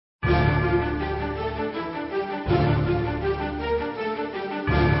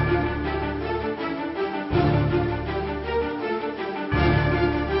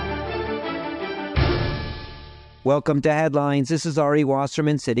Welcome to Headlines. This is Ari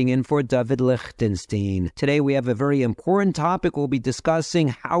Wasserman sitting in for David Lichtenstein. Today we have a very important topic. We'll be discussing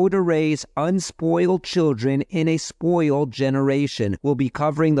how to raise unspoiled children in a spoiled generation. We'll be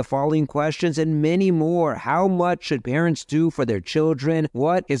covering the following questions and many more. How much should parents do for their children?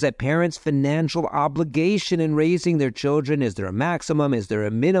 What is a parent's financial obligation in raising their children? Is there a maximum? Is there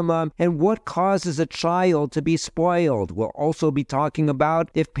a minimum? And what causes a child to be spoiled? We'll also be talking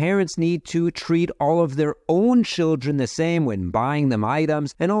about if parents need to treat all of their own children the same when buying them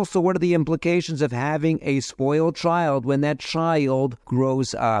items, and also what are the implications of having a spoiled child when that child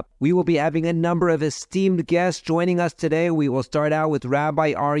grows up. We will be having a number of esteemed guests joining us today. We will start out with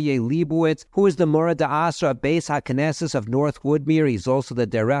Rabbi Aryeh Leibowitz, who is the Mora D'Asra of Beis HaKnesses of North Woodmere. He's also the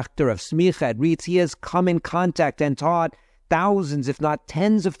director of Smicha at Reitz. He has come in contact and taught thousands, if not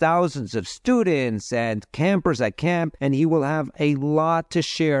tens of thousands of students and campers at camp, and he will have a lot to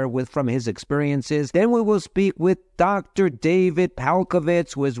share from his experiences. Then we will speak with Dr. David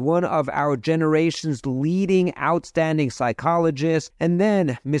Palkovitz, who is one of our generation's leading outstanding psychologists. And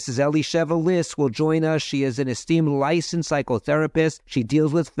then Mrs. Elisheva Liss will join us. She is an esteemed licensed psychotherapist. She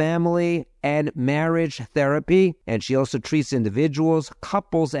deals with family and marriage therapy, and she also treats individuals,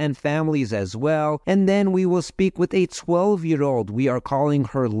 couples, and families as well. And then we will speak with a 12-year-old. We are calling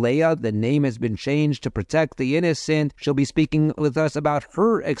her Leah. The name has been changed to protect the innocent. She'll be speaking with us about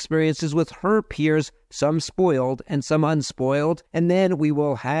her experiences with her peers, some spoiled and some unspoiled. And then we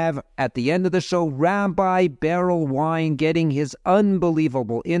will have, at the end of the show, Rabbi Beryl Wine getting his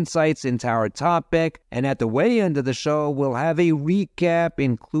unbelievable insights into our topic. And at the way end of the show, we'll have a recap,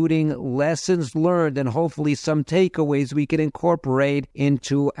 including lessons learned and hopefully some takeaways we can incorporate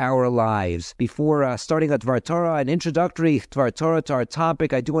into our lives. Before starting a Dvar Torah, an introductory Dvar Torah to our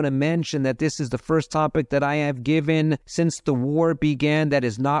topic, I do want to mention that this is the first topic that I have given since the war began that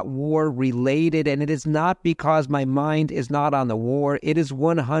is not war-related, and it is not because my mind is not on the war. It is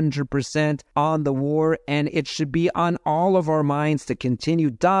 100% on the war, and it should be on all of our minds to continue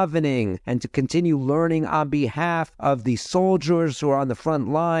davening and to continue learning on behalf of the soldiers who are on the front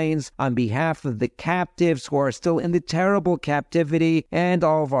lines, on behalf of the captives who are still in the terrible captivity, and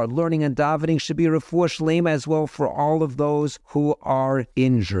all of our learning and davening should be refuah shlema as well for all of those who are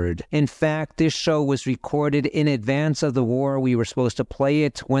injured. In fact, this show was recorded in advance of the war. We were supposed to play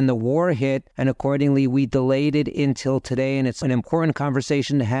it when the war hit, and accordingly we delayed it until today, and it's an important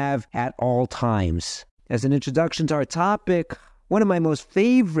conversation to have at all times. As an introduction to our topic, one of my most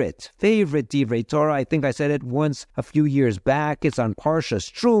favorite Divrei Torah, I think I said it once a few years back, it's on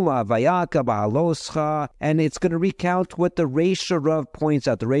Parshas Truma, Vayaka Ba'aloscha, and it's going to recount what the Reisha Rav points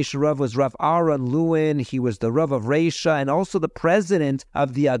out. The Reisha Rav was Rav Aaron Lewin. He was the Rav of Reisha and also the president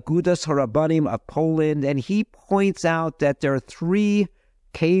of the Agudas Harabanim of Poland, and he points out that there are three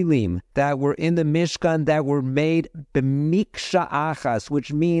kelim that were in the Mishkan that were made b'miksha achas,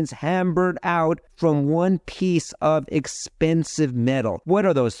 which means hammered out from one piece of expensive metal. What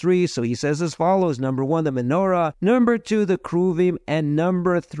are those three? So he says as follows: number one, the menorah; number two, the kruvim; and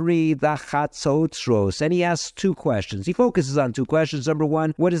number three, the chatzotzros. And he asks two questions. He focuses on two questions. Number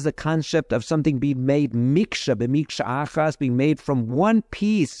one, what is the concept of something being made b'miksha achas, being made from one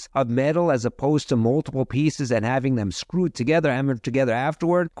piece of metal as opposed to multiple pieces and having them screwed together, hammered together afterward?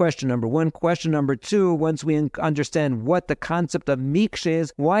 Question number one. Question number two, once we understand what the concept of miksha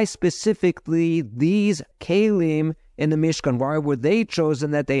is, why specifically these kelim in the Mishkan, why were they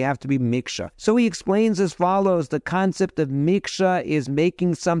chosen that they have to be miksha? So he explains as follows: the concept of miksha is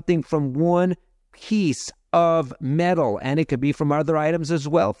making something from one piece of metal, and it could be from other items as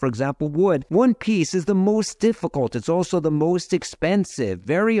well. For example, wood. One piece is the most difficult. It's also the most expensive.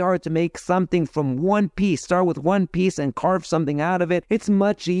 Very hard to make something from one piece. Start with one piece and carve something out of it. It's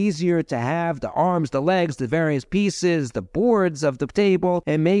much easier to have the arms, the legs, the various pieces, the boards of the table,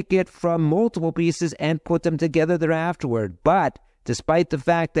 and make it from multiple pieces and put them together thereafterward. But despite the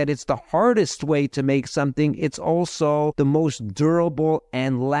fact that it's the hardest way to make something, it's also the most durable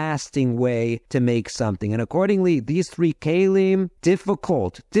and lasting way to make something. And accordingly, these three kelim,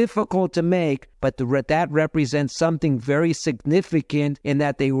 difficult to make, but that represents something very significant in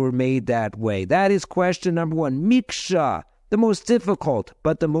that they were made that way. That is question number one, miksha. The most difficult,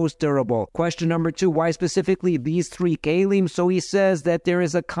 but the most durable. Question number two, why specifically these three kelim? So he says that there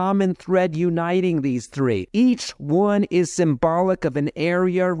is a common thread uniting these three. Each one is symbolic of an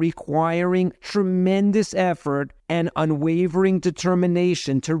area requiring tremendous effort and unwavering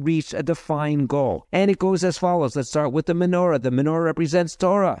determination to reach a defined goal. And it goes as follows. Let's start with the menorah. The menorah represents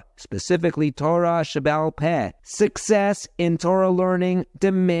Torah, specifically Torah Sheba'al Peh. Success in Torah learning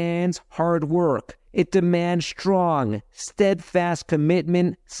demands hard work. It demands strong, steadfast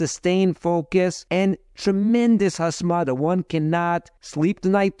commitment, sustained focus, and tremendous hasmada. One cannot sleep the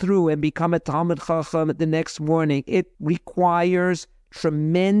night through and become a Talmid Chacham the next morning. It requires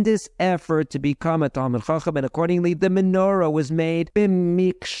tremendous effort to become a Talmid Chacham, and accordingly, the menorah was made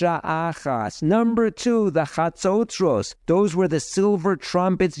b'miksha achas. Number 2, the chatzotros. Those were the silver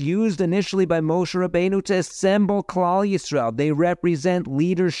trumpets used initially by Moshe Rabbeinu to assemble Klal Yisrael. They represent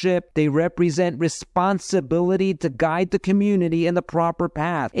leadership. They represent responsibility to guide the community in the proper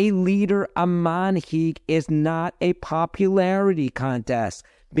path. A leader, a manhig, is not a popularity contest.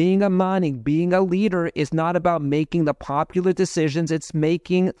 Being a manhig, being a leader, is not about making the popular decisions. It's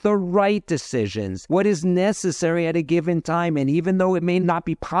making the right decisions. What is necessary at a given time. And even though it may not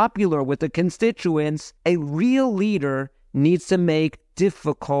be popular with the constituents, a real leader needs to make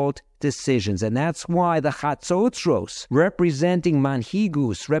difficult decisions. And that's why the chatzotros, representing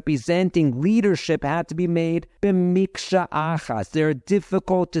manhigus, representing leadership, had to be made b'miksha achas. There are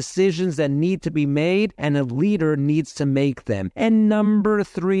difficult decisions that need to be made, and a leader needs to make them. And number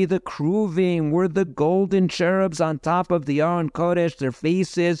 3, the kruvim were the golden cherubs on top of the Aron Kodesh. Their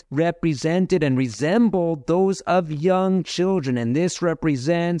faces represented and resembled those of young children, and this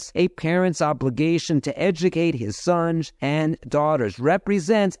represents a parent's obligation to educate his sons and daughters.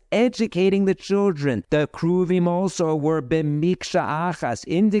 Represents educating the children. The kruvim also were b'miksha achas,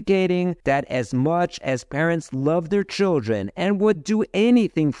 indicating that as much as parents love their children and would do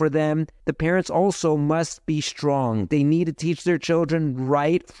anything for them, the parents also must be strong. They need to teach their children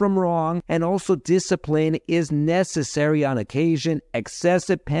right from wrong, and also discipline is necessary on occasion.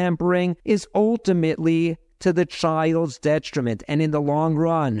 Excessive pampering is ultimately to the child's detriment, and in the long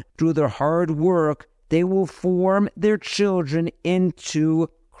run, through their hard work, they will form their children into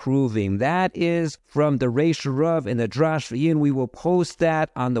kruvim. That is from the Reish Rav in the Drash V'yin. We will post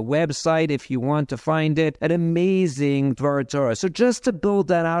that on the website if you want to find it. An amazing Dvar Torah. So just to build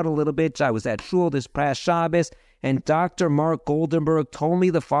that out a little bit, I was at Shul this past Shabbos, and Dr. Mark Goldenberg told me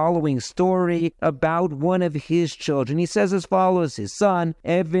the following story about one of his children. He says as follows: his son,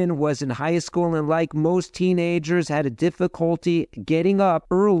 Evan, was in high school and, like most teenagers, had a difficulty getting up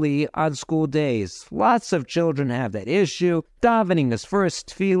early on school days. Lots of children have that issue. Davening is first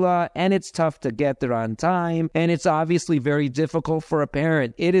tefillah, and it's tough to get there on time, and it's obviously very difficult for a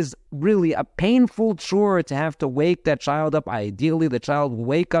parent. It is really a painful chore to have to wake that child up. Ideally, the child will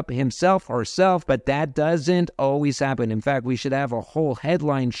wake up himself or herself, but that doesn't always happen. In fact, we should have a whole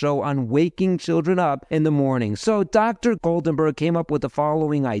headline show on waking children up in the morning. So Dr. Goldenberg came up with the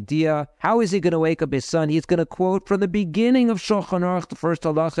following idea. How is he going to wake up his son? He's going to quote from the beginning of Shulchan Aruch, the first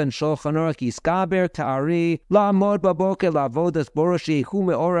halacha in Shulchan Aruch, Yiskaber ta'ari la'amod baboker la'avodas borosh yehu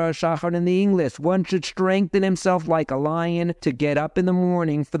me'ora shachar. In the English, one should strengthen himself like a lion to get up in the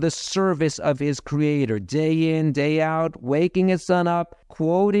morning for the service of his Creator, day in, day out, waking his son up,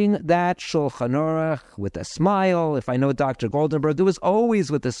 quoting that Shulchan Aruch with a smile. If I know Dr. Goldenberg, it was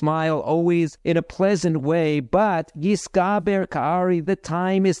always with a smile, always in a pleasant way. But Yiskaber Ka'ari, the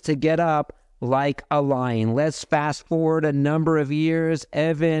time is to get up like a lion. Let's fast forward a number of years.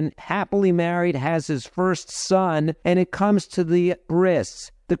 Evan, happily married, has his first son, and it comes to the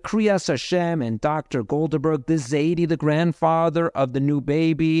bris, the Kriyas Hashem, and Dr. Goldenberg, the Zaidi, the grandfather of the new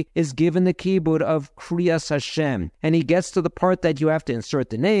baby, is given the kibud of Kriyas Hashem. And he gets to the part that you have to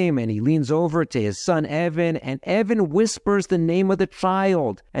insert the name, and he leans over to his son Evan, and Evan whispers the name of the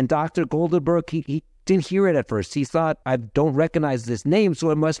child. And Dr. Goldenberg, he didn't hear it at first. He thought, I don't recognize this name,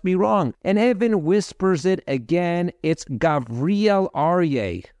 so it must be wrong. And Evan whispers it again. It's Gavriel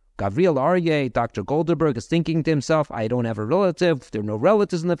Aryeh. Gavriel Aryeh. Dr. Goldenberg is thinking to himself, I don't have a relative. There are no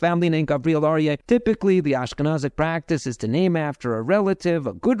relatives in the family named Gavriel Aryeh. Typically, the Ashkenazic practice is to name after a relative,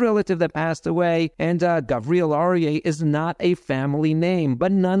 a good relative that passed away, and Gavriel Aryeh is not a family name.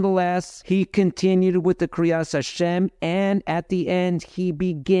 But nonetheless, he continued with the Kriyas Hashem, and at the end, he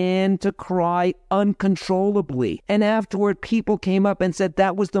began to cry uncontrollably. And afterward, people came up and said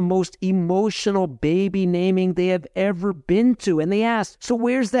that was the most emotional baby naming they have ever been to. And they asked, so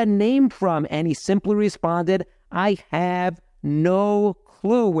where's that name from? And he simply responded, I have no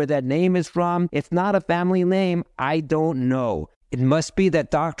clue where that name is from. It's not a family name. I don't know. It must be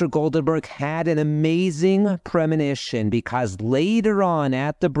that Dr. Goldenberg had an amazing premonition, because later on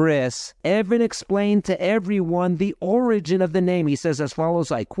at the bris, Evan explained to everyone the origin of the name. He says as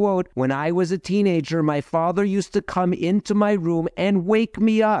follows, I quote, when I was a teenager, my father used to come into my room and wake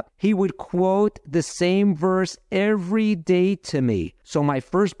me up. He would quote the same verse every day to me. So my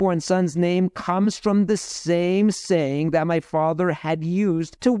firstborn son's name comes from the same saying that my father had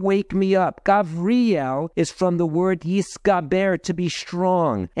used to wake me up. Gavriel is from the word yisgaber, to be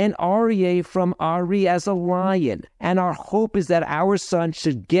strong, and Aryeh from Ari as a lion. And our hope is that our son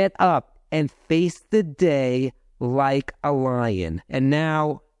should get up and face the day like a lion. And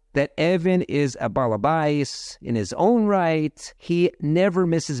now that Evan is a balabais in his own right, he never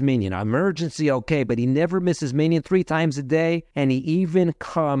misses minyan. Emergency, okay, but he never misses minyan 3 times a day, and he even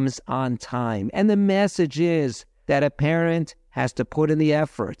comes on time. And the message is that a parent has to put in the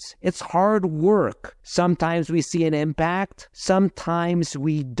efforts. It's hard work. Sometimes we see an impact, sometimes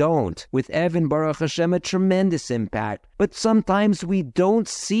we don't. With Evan, Baruch Hashem, a tremendous impact. But sometimes we don't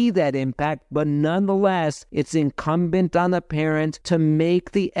see that impact, but nonetheless, it's incumbent on the parent to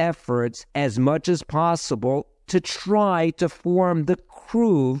make the efforts as much as possible to try to form the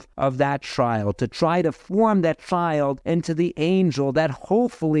kruv of that child, to try to form that child into the angel that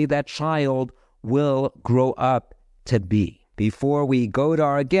hopefully that child will grow up to be. Before we go to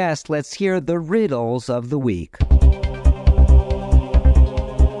our guest, let's hear the riddles of the week.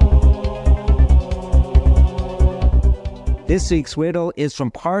 This week's riddle is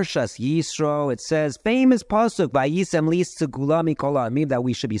from Parshas Yisro. It says, famous pasuk, Vayisem li segula mikol ha'amim, that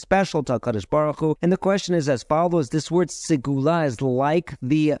we should be special to HaKadosh Baruch Hu. And the question is as follows. This word segula is like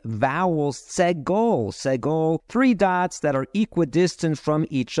the vowel segol. Segol, 3 dots that are equidistant from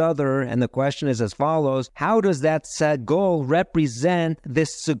each other. And the question is as follows. How does that segol represent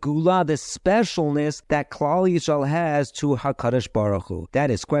this segula, this specialness that Klal Yisrael has to HaKadosh Baruch Hu? That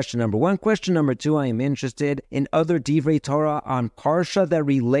is question number 1. Question number 2, I am interested in other divrei Torah on Parsha that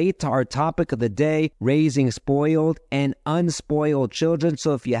relate to our topic of the day, raising spoiled and unspoiled children.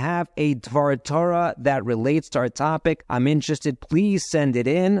 So if you have a Dvar Torah that relates to our topic, I'm interested. Please send it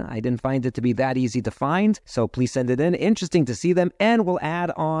in. I didn't find it to be that easy to find, so please send it in. Interesting to see them. And we'll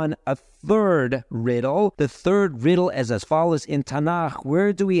add on a third riddle. The third riddle is as follows. In Tanakh,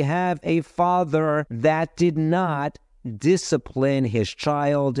 where do we have a father that did not discipline his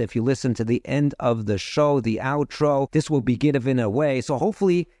child? If you listen to the end of the show, the outro, this will be given away. So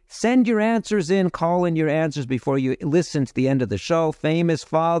hopefully send your answers in, call in your answers before you listen to the end of the show. Famous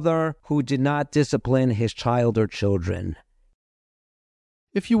father who did not discipline his child or children.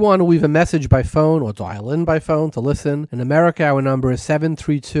 If you want to leave a message by phone or dial in by phone to listen, in America our number is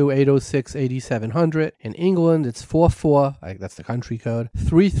 732-806-8700. In England it's 44, that's the country code,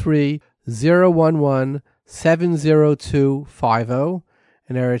 33011 70250.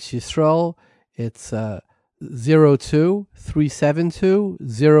 In Eretz Yisrael, it's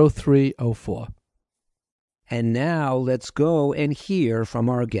 02-372-0304. And now let's go and hear from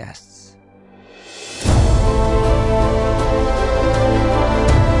our guests.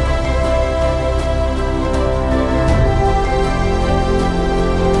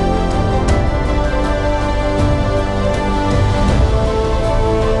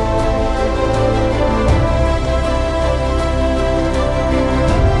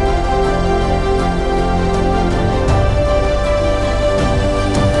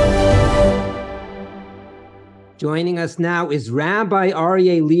 Joining us now is Rabbi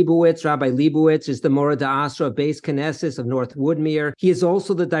Aryeh Leibowitz. Rabbi Leibowitz is the Moreh D'Asra of Beis Knesset of North Woodmere. He is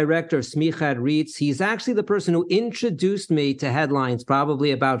also the director of Smichad Reitz. He's actually the person who introduced me to Headlines probably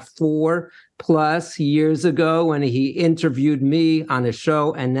about 4+ years ago when he interviewed me on a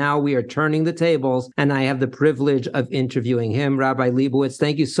show, and now we are turning the tables, and I have the privilege of interviewing him. Rabbi Leibowitz,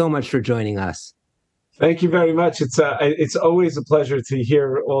 thank you so much for joining us. Thank you very much. It's always a pleasure to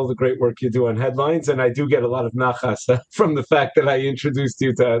hear all the great work you do on Headlines, and I do get a lot of nachas from the fact that I introduced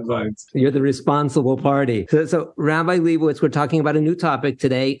you to Headlines. You're the responsible party. So Rabbi Leibowitz, we're talking about a new topic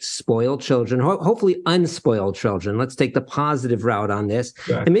today, spoiled children, hopefully unspoiled children. Let's take the positive route on this.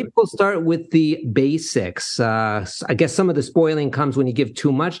 Exactly. And maybe we'll start with the basics. I guess some of the spoiling comes when you give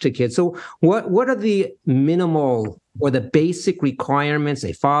too much to kids. So what are the minimal or the basic requirements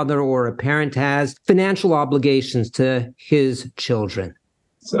a father or a parent has, financial obligations to his children?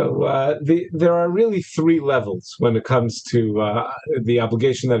 So there are really 3 levels when it comes to the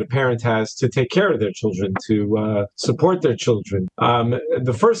obligation that a parent has to take care of their children, to support their children.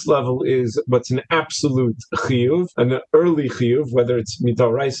 The first level is what's an absolute chiyuv, an early chiyuv, whether it's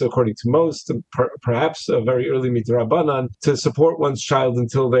midoraisa according to most, perhaps a very early midrabanan, to support one's child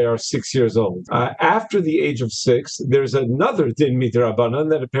until they are 6 years old. After the age of 6, there's another din midrabanan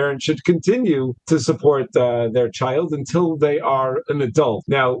that a parent should continue to support their child until they are an adult.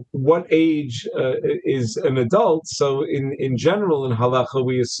 Now, what age is an adult? So in general, in halacha,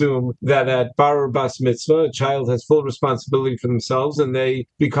 we assume that at bar or bas mitzvah, a child has full responsibility for themselves and they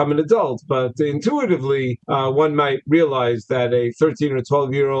become an adult. But intuitively, one might realize that a 13 or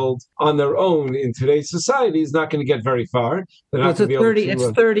 12-year-old on their own in today's society is not going to get very far. They're not It's 30.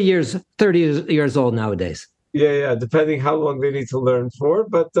 It's 30 years old nowadays. Yeah, depending how long they need to learn for,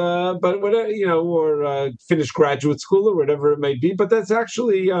 but whatever, or finish graduate school or whatever it may be. But that's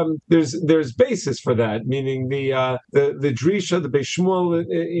actually there's basis for that, meaning the Drisha, the Beis Shmuel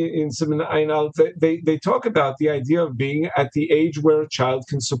in Siman Ayin Aleph, they talk about the idea of being at the age where a child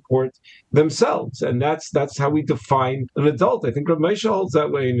can support themselves, and that's how we define an adult. I think Rav Moshe holds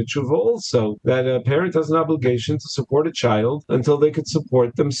that way in the Tshuva also, that a parent has an obligation to support a child until they could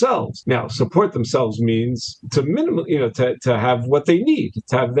support themselves. Now, support themselves means to minimum, to have what they need,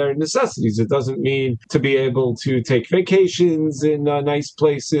 to have their necessities. It doesn't mean to be able to take vacations in nice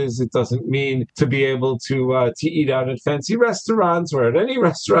places. It doesn't mean to be able to eat out at fancy restaurants or at any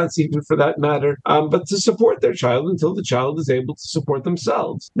restaurants, even for that matter, but to support their child until the child is able to support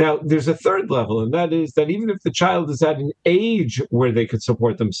themselves. Now, there's a third level, and that is that even if the child is at an age where they could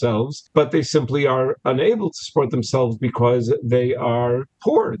support themselves, but they simply are unable to support themselves because they are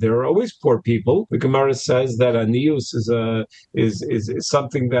poor. There are always poor people. The Gemara says that anius is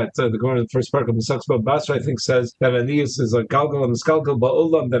something that the Gemara in the first part of Masechus Bava Basra, I think, says that anius is a galgal and miskalgal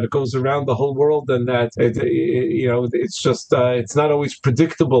ba'olam, that it goes around the whole world, and that it's just it's not always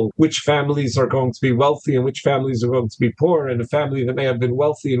predictable which families are going to be wealthy and which families are going to be poor, and a family that may have been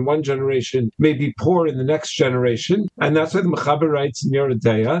wealthy in one generation may be poor in the next generation. And that's why the Mechaber writes in Yoreh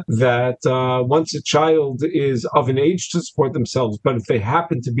De'ah that once a child is of an age to support themselves, but if they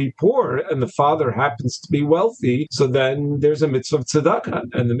happen to be poor and the father happens to be wealthy, so then there's a mitzvah of tzedakah,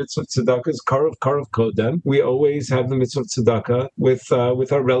 and the mitzvah of tzedakah is karav kodem. We always have the mitzvah of tzedakah with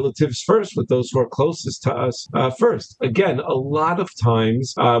our relatives first, with those who are closest to us first. Again, a lot of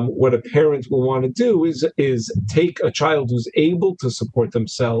times, what a parent will want to do is take a child who's able to support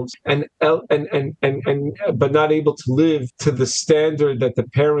themselves and but not able to live to the standard that the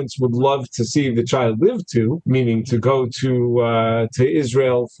parents would love to see the child live to, meaning to go to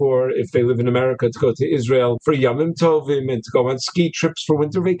Israel for, if they live in America, to go to Israel for Yamim Tovim and to go on ski trips for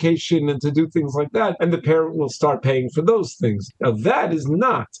winter vacation and to do things like that. And the parent will start paying for those things. Now, that is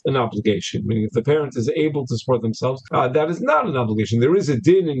not an obligation. Meaning, if the parent is able to support themselves, that is not an obligation. There is a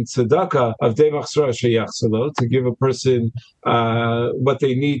din in tzedakah of demachsra sheyachselo, to give a person what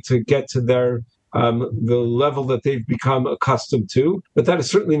they need to get to their the level that they've become accustomed to, but that is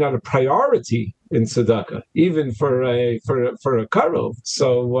certainly not a priority in tzedakah, even for a karov.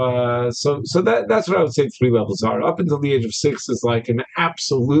 So that's what I would say 3 levels are. Up until the age of 6 is like an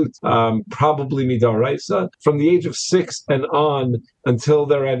absolute, probably midaraisa. From the age of 6 and on until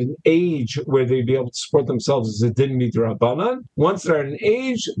they're at an age where they'd be able to support themselves is a din midrabanan. Once they're at an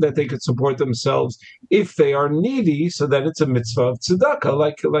age that they could support themselves, if they are needy, so then it's a mitzvah of tzedakah,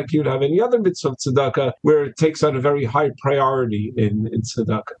 like you'd have any other mitzvah of tzedakah, where it takes on a very high priority in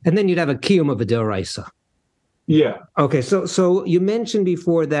tzedakah. And then you'd have a kiyum of a deoraisa. Yeah. Okay, so you mentioned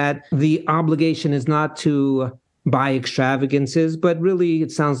before that the obligation is not to buy extravagances, but really it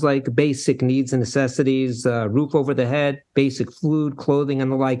sounds like basic needs and necessities, roof over the head, basic food, clothing,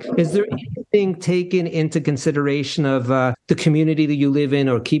 and the like. Is there anything taken into consideration of the community that you live in,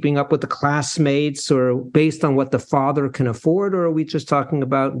 or keeping up with the classmates, or based on what the father can afford, or are we just talking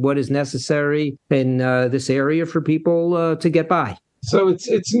about what is necessary in this area for people to get by? So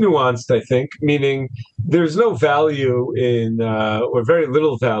it's nuanced, I think, meaning there's no value in, or very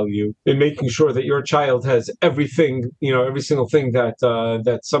little value in making sure that your child has everything, every single thing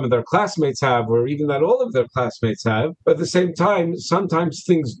that some of their classmates have, or even that all of their classmates have. But at the same time, sometimes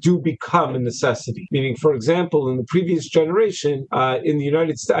things do become a necessity. Meaning, for example, in the previous generation, in the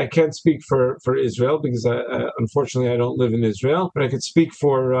United States, I can't speak for Israel because unfortunately I don't live in Israel, but I could speak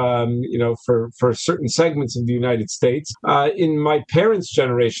for certain segments of the United States. In my parents'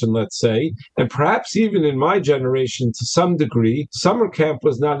 generation, let's say, and perhaps even in my generation to some degree, summer camp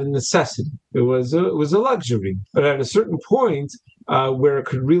was not a necessity. It was a luxury. But at a certain point, where it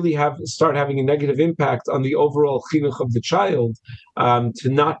could really start having a negative impact on the overall chinuch of the child, to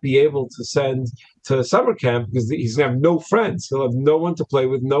not be able to send to summer camp because he's going to have no friends. He'll have no one to play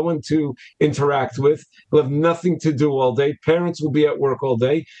with, no one to interact with. He'll have nothing to do all day. Parents will be at work all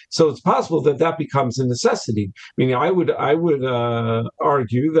day. So it's possible that becomes a necessity. Meaning, I would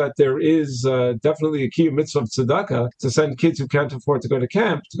argue that there is definitely a key mitzvah of tzedakah to send kids who can't afford to go to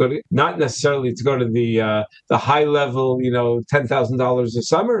camp, not necessarily to go to the high level, $10,000 $10,000 a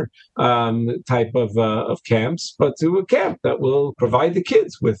summer type of camps, but to a camp that will provide the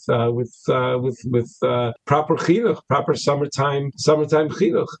kids with proper chinuch, proper summertime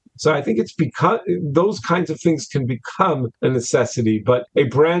chinuch. So I think it's because those kinds of things can become a necessity, but a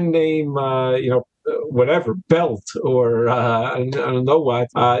brand name, whatever belt or I don't know what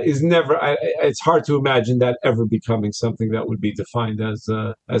is never. It's hard to imagine that ever becoming something that would be defined as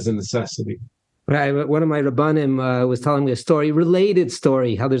a necessity. Right. One of my Rabbanim was telling me a related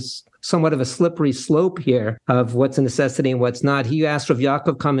story, how there's somewhat of a slippery slope here of what's a necessity and what's not. He asked Rav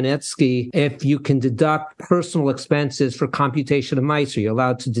Yaakov Kamenetsky if you can deduct personal expenses for computation of mice. Are you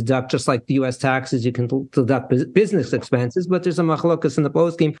allowed to deduct, just like the U.S. taxes, you can deduct business expenses, but there's a machlokas in the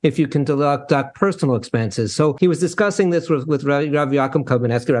poskim if you can deduct personal expenses. So he was discussing this with Rav Yaakov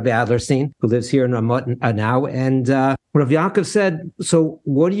Kamenetsky, Rabbi Adlerstein, who lives here in Ramot now, and Rav Yaakov said, so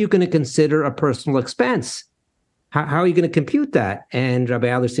what are you going to consider a personal expense? How are you going to compute that? And Rabbi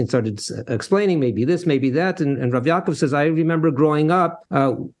Adlerstein started explaining maybe this, maybe that. And Rav Yaakov says, I remember growing up,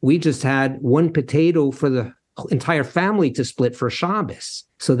 we just had one potato for the entire family to split for Shabbos.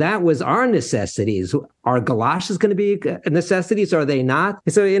 So that was our necessities. Are galoshes going to be necessities? Are they not?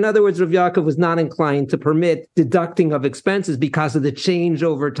 So in other words, Rav Yaakov was not inclined to permit deducting of expenses because of the change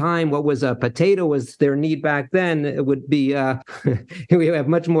over time. What was a potato was their need back then. It would be, we have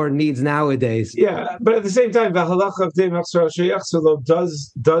much more needs nowadays. Yeah, but at the same time, the halacha of Dei Machzor Sheyach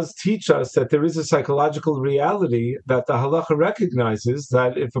does teach us that there is a psychological reality that the halacha recognizes,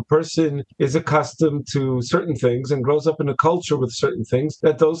 that if a person is accustomed to certain things and grows up in a culture with certain things,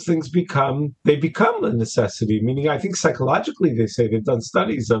 that those things become a necessity. Meaning, I think psychologically they say they've done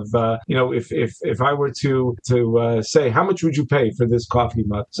studies of if I were to say, how much would you pay for this coffee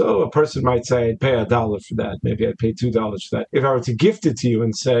mug? So a person might say, I'd pay $1 for that. Maybe I'd pay $2 for that. If I were to gift it to you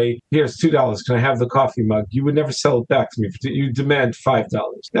and say, here's $2, can I have the coffee mug? You would never sell it back to me. You demand $5.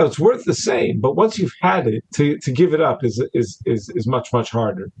 Now it's worth the same, but once you've had it, to give it up is much, much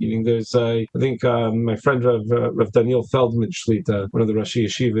harder. Meaning, there's I think my friend Rav Daniel Feldman Shlita, one of the Rashi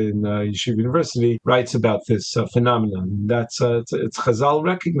Yeshiva in Yeshiva University, writes about this phenomenon. That's it's Chazal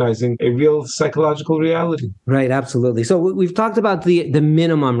recognizing a real psychological reality. Right, absolutely. So we've talked about the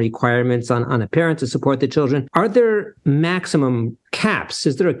minimum requirements on a parent to support the children. Are there maximum caps?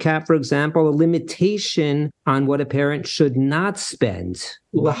 Is there a cap, for example, a limitation on what a parent should not spend?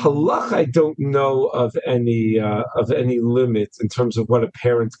 Lahalach, I don't know of any limit in terms of what a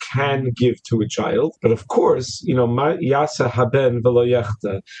parent can give to a child. But of course, ma yasa haben v'lo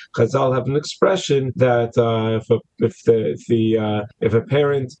yechta. Chazal have an expression that if a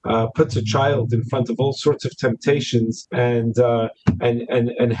parent puts a child in front of all sorts of temptations and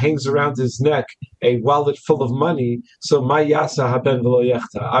hangs around his neck a wallet full of money, so ma yasa haben v'lo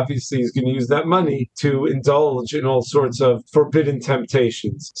yechta. Obviously, he's going to use that money to indulge in all sorts of forbidden temptations.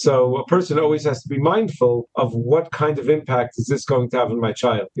 So a person always has to be mindful of what kind of impact is this going to have on my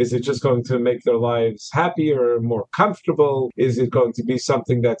child. Is it just going to make their lives happier, more comfortable? Is it going to be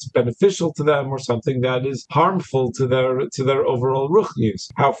something that's beneficial to them or something that is harmful to their overall ruchnius?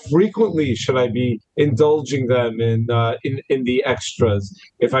 How frequently should I be indulging them in the extras?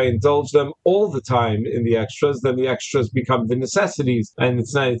 If I indulge them all the time in the extras, then the extras become the necessities, and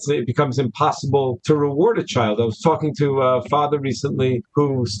it becomes impossible to reward a child. I was talking to a father recently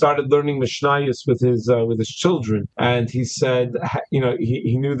who started learning Mishnayos with his children, and he said,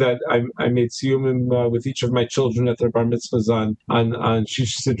 he knew that I made siyumim with each of my children at their bar mitzvahs on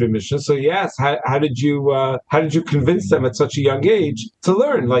Shish Sidrei Mishnah. So he asked, how did you convince them at such a young age to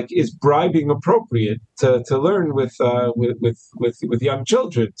learn? Like, is bribing appropriate to learn with young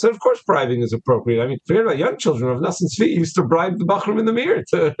children? So of course bribing is appropriate. I mean, forget about young children. Rav Nassim Tzvi used to bribe the bachrim in the mirror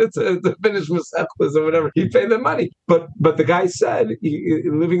to finish masechtas or whatever. He'd pay them money, but the guy said,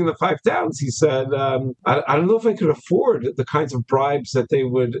 living in the five towns, he said, I don't know if I could afford the kinds of bribes that they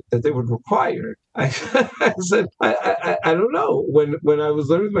would require. I said, I don't know. When I was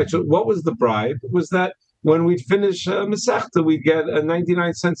learning with my children, what was the bribe? It was that when we'd finish Masechta, we'd get a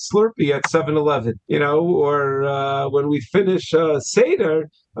 99-cent Slurpee at 7-Eleven, or when we finish Seder,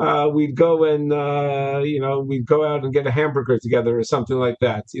 we'd go and, we'd go out and get a hamburger together or something like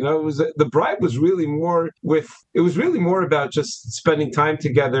that. The bribe was really more about just spending time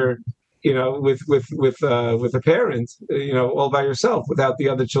together, with a parent, all by yourself without the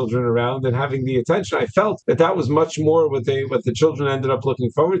other children around and having the attention. I felt that was much more what the children ended up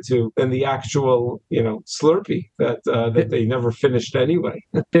looking forward to than the actual, Slurpee that they never finished anyway.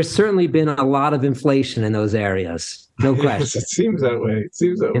 There's certainly been a lot of inflation in those areas. No question. Yes, it seems that way.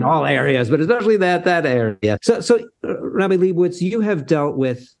 In all areas, but especially that area. So Rabbi Leibowitz, you have dealt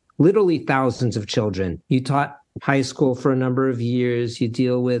with literally thousands of children. You taught high school for a number of years. You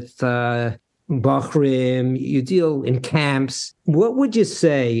deal with Bachrim. You deal in camps. What would you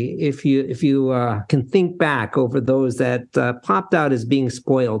say if you can think back over those that popped out as being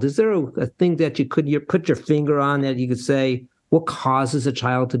spoiled? Is there a thing that you could put your finger on that you could say what causes a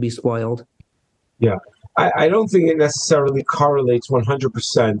child to be spoiled? Yeah. I don't think it necessarily correlates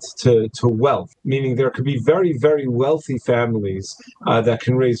 100% to wealth, meaning there could be very, very wealthy families that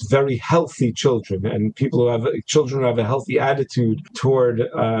can raise very healthy children, and people who have children who have a healthy attitude toward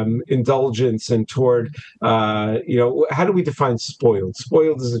indulgence and toward, how do we define spoiled?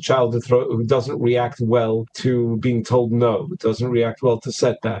 Spoiled is a child who doesn't react well to being told no, doesn't react well to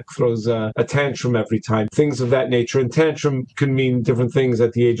setback, throws a tantrum every time, things of that nature. And tantrum can mean different things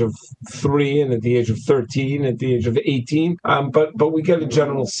at the age of 3 and at the age of 13, at the age of 18, but we get a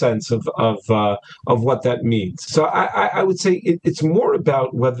general sense of what that means. So I would say it's more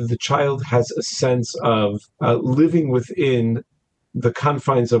about whether the child has a sense of living within the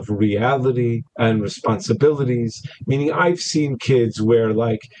confines of reality and responsibilities. Meaning, I've seen kids where,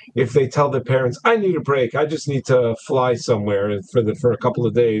 like, if they tell their parents, "I need a break, I just need to fly somewhere for a couple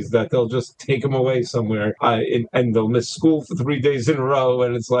of days," that they'll just take them away somewhere, and they'll miss school for 3 days in a row,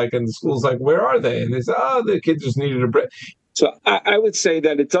 and it's like, and the school's like, "Where are they?" And they say, "Oh, the kid just needed a break." So I would say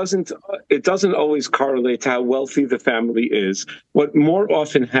that it doesn't always correlate to how wealthy the family is. What more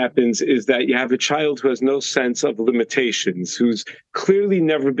often happens is that you have a child who has no sense of limitations, who's clearly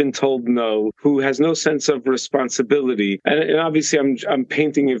never been told no, who has no sense of responsibility. And obviously I'm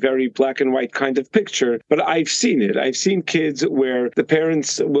painting a very black and white kind of picture, but I've seen it. I've seen kids where the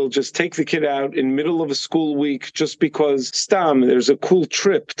parents will just take the kid out in middle of a school week just because there's a cool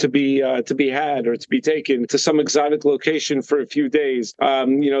trip to be had or to be taken to some exotic location for a few days.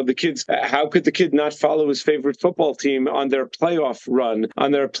 The kids, how could the kid not follow his favorite football team on their playoff run,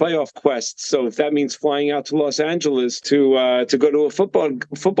 on their playoff quest? So if that means flying out to Los Angeles to go to a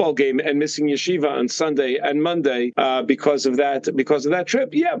football game and missing yeshiva on Sunday and Monday because of that trip,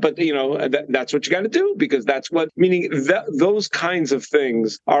 yeah, but that's what you got to do, because those kinds of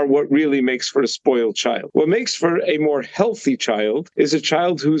things are what really makes for a spoiled child. What makes for a more healthy child is a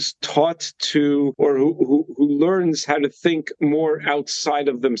child who's taught to, or who learns how to think more outside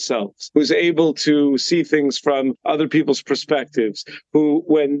of themselves, who's able to see things from other people's perspectives, who,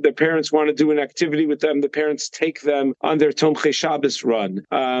 when the parents want to do an activity with them, the parents take them on their Tomchei Shabbos run,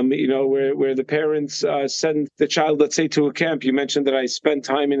 where the parents send the child, let's say, to a camp. You mentioned that I spent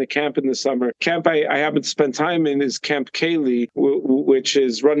time in a camp in the summer. Camp I happen to spend time in is Camp Kaylee, which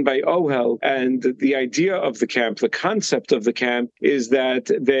is run by OHEL. And the idea of the camp, the concept of the camp, is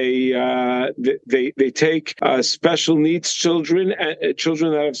that they take special needs children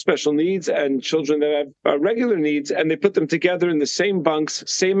that have special needs and children that have regular needs, and they put them together in the same bunks,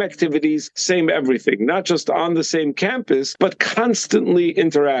 same activities, same everything, not just on the same campus, but constantly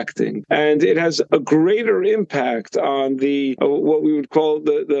interacting. And it has a greater impact on the what we would call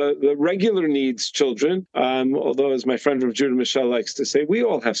the regular needs children. Although, as my friend Rav Judah Michel likes to say, we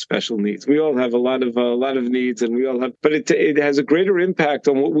all have special needs. We all have a lot of needs, and we all have. But it has a greater impact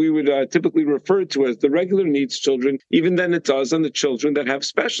on what we would typically refer to as the regular needs children, even than it does on the children that have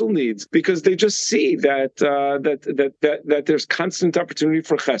special needs, because they just see that there's constant opportunity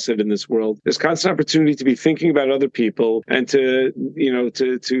for chesed in this world. There's constant opportunity to be thinking about other people and to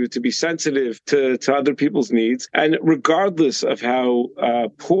be sensitive to other people's needs. And regardless of how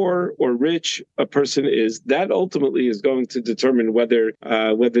poor or rich a person is, that ultimately is going to determine whether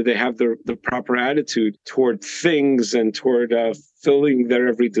they have the proper attitude toward things and toward filling their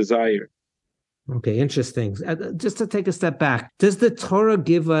every desire. Okay, interesting. Just to take a step back, does the Torah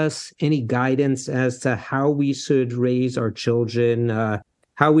give us any guidance as to how we should raise our children?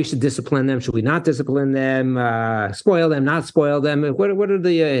 How we should discipline them? Should we not discipline them? Spoil them? Not spoil them? What are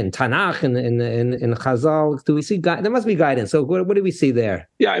the in Tanakh and in Chazal? Do we see there must be guidance? So what do we see there?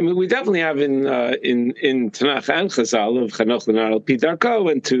 Yeah, I mean, we definitely have in Tanakh and Chazal of Chanoch l'nar al pi darko,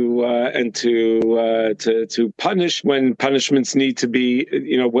 and to punish when punishments need to be,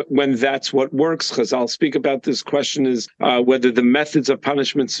 when that's what works. Chazal speak about this. Question is whether the methods of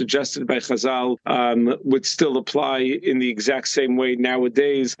punishment suggested by Chazal would still apply in the exact same way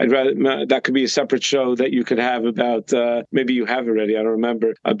nowadays. I'd rather that could be a separate show that you could have about maybe you have already, I don't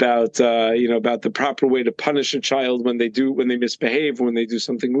remember, about about the proper way to punish a child when they misbehave, when they do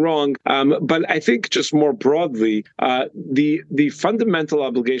something wrong. But I think just more broadly, the fundamental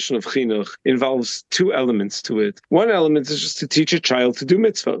obligation of chinuch involves two elements to it. One element is just to teach a child to do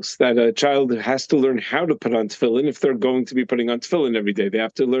mitzvos, that a child has to learn how to put on tefillin if they're going to be putting on tefillin every day. They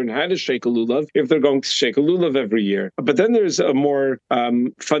have to learn how to shake a lulav if they're going to shake a lulav every year. But then there's a more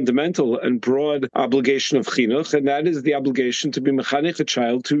fundamental and broad obligation of chinuch, and that is the obligation to be mechanech a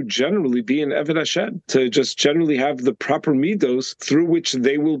child to generally be an Eved Hashem, to just generally have the proper midos through which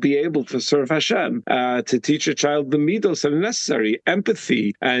they will be able to serve Hashem, to teach a child the midos that are necessary,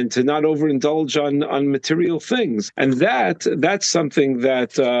 empathy, and to not overindulge on material things. And that's something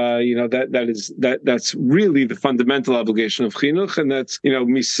that that's really the fundamental obligation of chinuch, and that's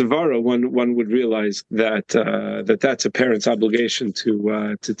misavara one would realize that's a parent's obligation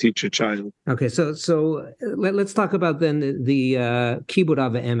to teach a child. Okay, so let's talk about then the kibud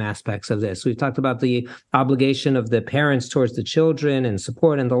av v'em aspects of this. We've talked about the obligation of the parents towards the children and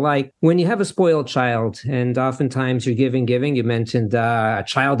support and the like. When you have a spoiled child, and oftentimes you're giving, you mentioned a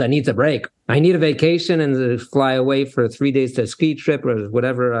child that needs a break. I need a vacation and to fly away for 3 days to a ski trip or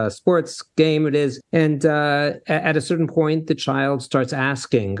whatever sports game it is. And at a certain point, the child starts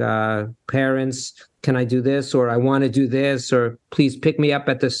asking parents, can I do this? Or I want to do this, or please pick me up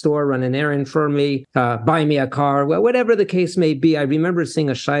at the store, run an errand for me, buy me a car, whatever the case may be. I remember seeing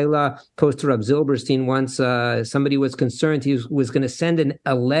a Shaila poster of Zilberstein once. Somebody was concerned he was going to send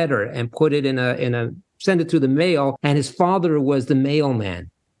a letter and put it send it through the mail, and his father was the mailman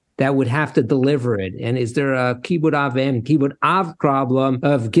that would have to deliver it. And is there a kibud av problem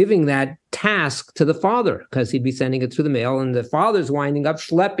of giving that task to the father, because he'd be sending it through the mail and the father's winding up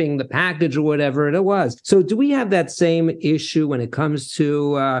schlepping the package or whatever it was. So do we have that same issue when it comes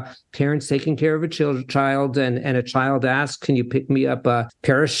to parents taking care of a child and a child asks, can you pick me up a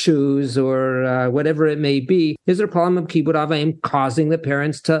pair of shoes or whatever it may be? Is there a problem of kibud av v'em causing the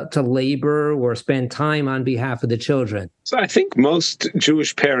parents to labor or spend time on behalf of the children? So I think most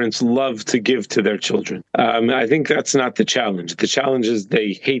Jewish parents love to give to their children. I think that's not the challenge. The challenge is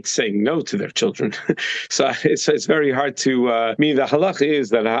they hate saying no to their children. So it's very hard to, the halacha is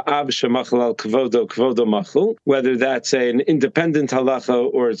that ha'av shemachal al kvodo machul, whether that's an independent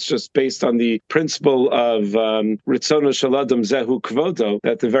halacha or it's just based on the principle of ritzono shaladam zehu kvodo,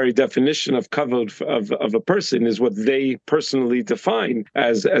 that the very definition of kavod of a person is what they personally define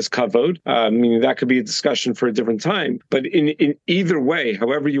as kavod. Meaning that could be a discussion for a different time. But in either way,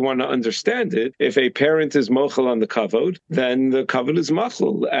 however you want to understand it, if a parent is mochel on the kavod, then the kavod is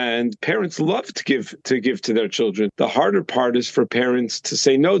machul, and parents love to give to their children. The harder part is for parents to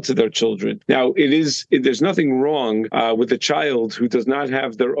say no to their children. Now, there's nothing wrong with a child who does not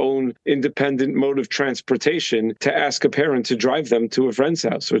have their own independent mode of transportation to ask a parent to drive them to a friend's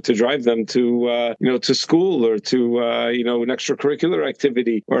house or to drive them to to school or to an extracurricular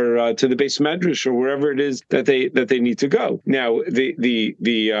activity or to the base medrash or wherever it is that they need to go. Now,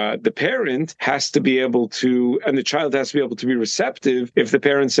 the parent has to be able to, and the child has to be able to be receptive if the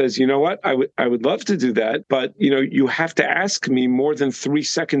parent says, you know what, I would love to do that, but you have to ask me more than 3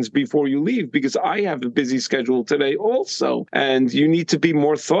 seconds before you leave because I have a busy schedule today also, and you need to be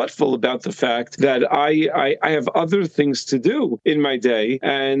more thoughtful about the fact that I have other things to do in my day,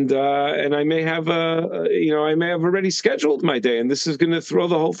 and I may have already scheduled my day, and this is going to throw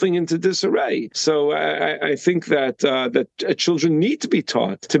the whole thing into disarray. So I think that children need to be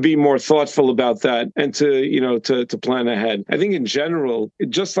taught to be more thoughtful about that and to plan ahead. I think in general,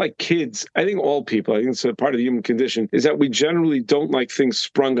 just like kids, I think all people, I think it's a part of the human condition, is that we generally don't like things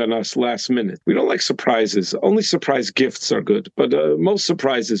sprung on us last minute. We don't like surprises. Only surprise gifts are good, but most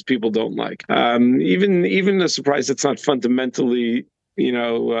surprises people don't like. Even a surprise that's not fundamentally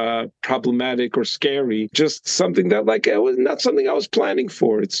problematic or scary, just something that it was not something I was planning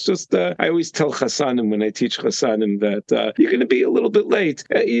for. It's just, I always tell Chassanim when I teach Chassanim that you're going to be a little bit late.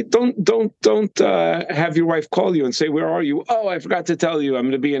 You don't have your wife call you and say, where are you? Oh, I forgot to tell you, I'm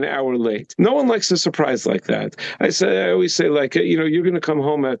going to be an hour late. No one likes a surprise like that. I always say you're going to come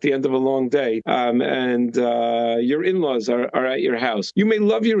home at the end of a long day, and your in-laws are at your house. You may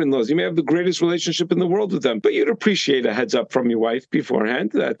love your in-laws. You may have the greatest relationship in the world with them, but you'd appreciate a heads up from your wife beforehand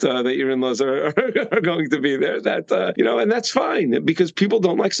that your in-laws are going to be there, and that's fine because people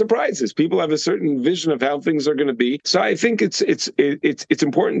don't like surprises. People have a certain vision of how things are going to be. So I think it's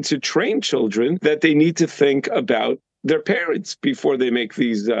important to train children that they need to think about their parents before they make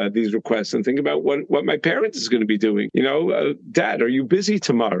these requests and think about what my parent is going to be doing. Dad, are you busy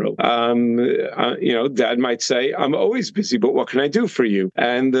tomorrow? Dad might say, I'm always busy, but what can I do for you?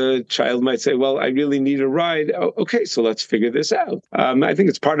 And the child might say, well, I really need a ride. Oh, okay, so let's figure this out. I think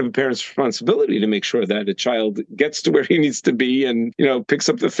it's part of a parent's responsibility to make sure that a child gets to where he needs to be and, picks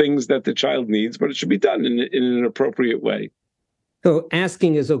up the things that the child needs, but it should be done in an appropriate way. So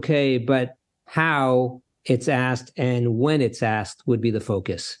asking is okay, but how it's asked and when it's asked would be the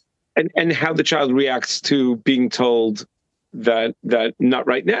focus. And how the child reacts to being told that not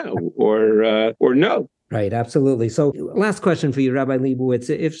right now or no. Right, absolutely. So last question for you, Rabbi Leibowitz.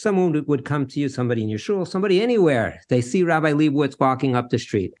 If someone would come to you, somebody in your shul, somebody anywhere, they see Rabbi Leibowitz walking up the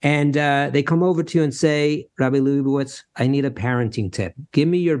street, and they come over to you and say, Rabbi Leibowitz, I need a parenting tip. Give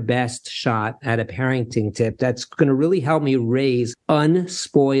me your best shot at a parenting tip that's going to really help me raise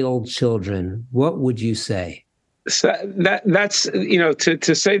unspoiled children. What would you say? So that's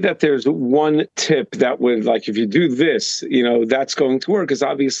to say that there's one tip that would, like, if you do this, that's going to work is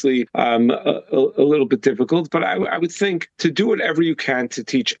obviously a little bit difficult. But I would think to do whatever you can to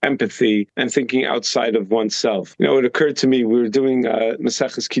teach empathy and thinking outside of oneself. It occurred to me, we were doing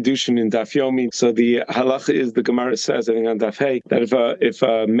Maseches Kiddushin in Daf Yomi. So the halacha is, the Gemara says, I think on Daf Hey, that if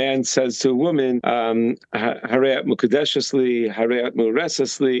a man says to a woman, Hareat Mukadeshas li, Hareat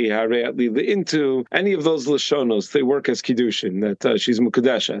Muresas li, Hareat li into any of those lashonos, they work as kiddushin, that she's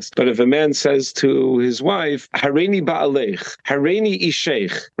mukadeshes. But if a man says to his wife, Hareini ba'alech, Hareini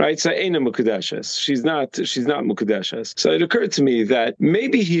isheich, right? So Eina mukadeshes. She's not mukadeshes. So it occurred to me that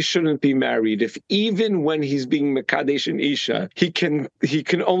maybe he shouldn't be married if even when he's being mekadesh and isha, he can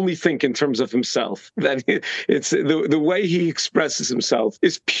only think in terms of himself. That it's the way he expresses himself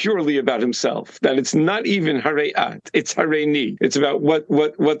is purely about himself. That it's not even hareat, it's hareini. It's about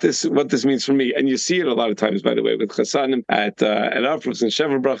what this means for me. And you see it a lot of times, by the way, with Chassanim at Afros and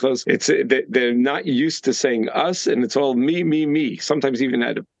Shever Brachos. They're not used to saying us, and it's all me, me, me. Sometimes even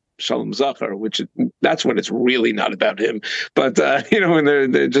at Shalom Zachar, that's when it's really not about him. But, when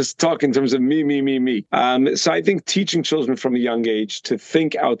they're just talking in terms of me, me, me, me. So I think teaching children from a young age to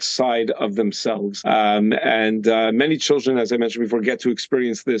think outside of themselves. And many children, as I mentioned before, get to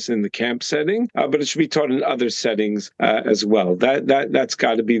experience this in the camp setting, but it should be taught in other settings as well. That's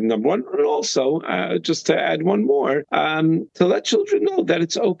got to be the number one. And also, just to add one more, to let children know that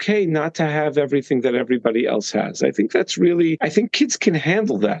it's okay not to have everything that everybody else has. I think kids can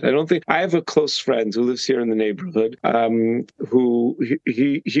handle that. I have a close friend who lives here in the neighborhood, who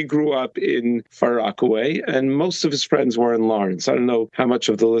he grew up in Far Rockaway, and most of his friends were in Lawrence. I don't know how much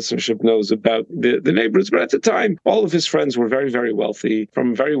of the listenership knows about the neighborhoods, but at the time, all of his friends were very, very wealthy,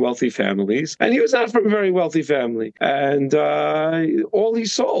 from very wealthy families, and he was not from a very wealthy family. And all he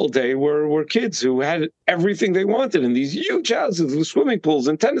saw all day were kids who had everything they wanted in these huge houses with swimming pools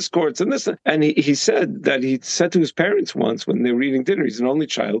and tennis courts and this. And he said to his parents once when they were eating dinner, he's an only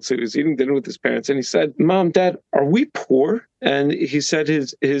child, so he was eating dinner with his parents, and he said, Mom, Dad, are we poor? And he said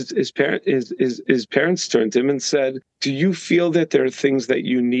his parents turned to him and said, do you feel that there are things that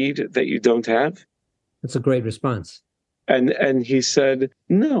you need that you don't have? That's a great response. And he said,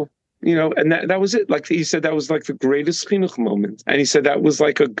 no. And that was it. Like he said, that was like the greatest chinuch moment. And he said that was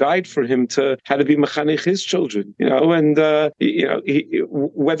like a guide for him to how to be mechanech his children, and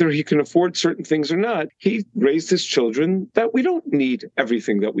whether he can afford certain things or not, he raised his children that we don't need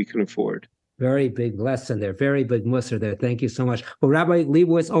everything that we can afford. Very big lesson there. Very big musser there. Thank you so much. Well, Rabbi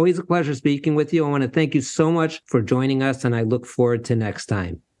Leibowitz, always a pleasure speaking with you. I want to thank you so much for joining us, and I look forward to next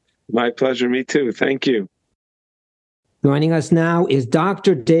time. My pleasure. Me too. Thank you. Joining us now is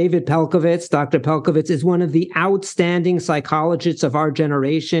Dr. David Pelcovitz. Dr. Pelcovitz is one of the outstanding psychologists of our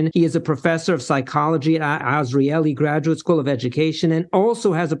generation. He is a professor of psychology at Azrieli Graduate School of Education and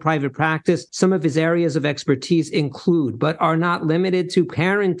also has a private practice. Some of his areas of expertise include, but are not limited to,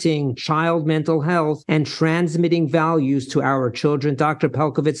 parenting, child mental health, and transmitting values to our children. Dr.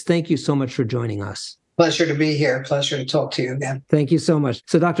 Pelcovitz, thank you so much for joining us. Pleasure to be here. Pleasure to talk to you again. Thank you so much.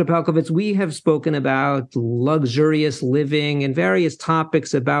 So, Dr. Pelcovitz, we have spoken about luxurious living and various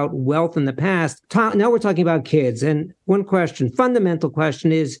topics about wealth in the past. Now we're talking about kids. And one question, fundamental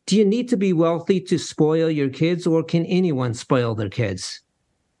question is, do you need to be wealthy to spoil your kids, or can anyone spoil their kids?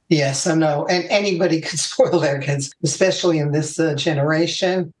 Yes, I know. And anybody could spoil their kids, especially in this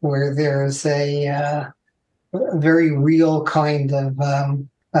generation where there's a very real kind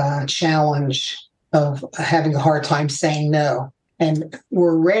of challenge of having a hard time saying no. And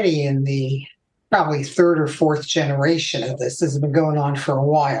we're already in the probably third or fourth generation of this. This has been going on for a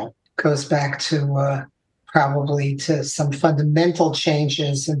while. It goes back to probably to some fundamental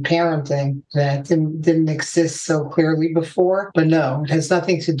changes in parenting that didn't exist so clearly before. But no, it has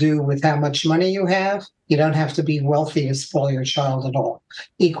nothing to do with how much money you have. You don't have to be wealthy to spoil your child at all.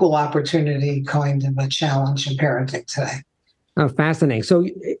 Equal opportunity kind of a challenge in parenting today. Oh, fascinating. So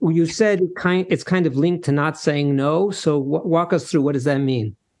you said it's kind of linked to not saying no. So walk us through, what does that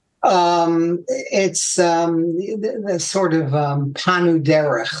mean? It's the sort of panu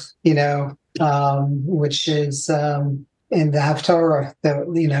derech, which is in the Haftarah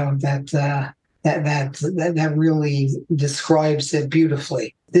that really describes it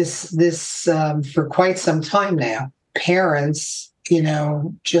beautifully. This for quite some time now, parents,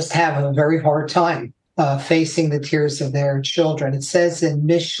 just have a very hard time facing the tears of their children. It says in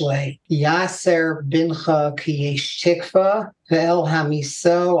Mishlei, Yaser bincha ki yesh tikva ve'el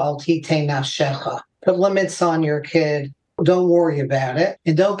hamiso al tite nafshecha. Put limits on your kid. Don't worry about it.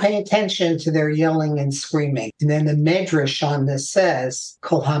 And don't pay attention to their yelling and screaming. And then the Medrash on this says,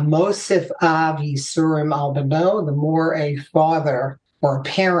 Kol hamosif av yisurim al beno, the more a father or a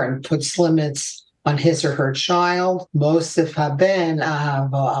parent puts limits on his or her child, mosif haben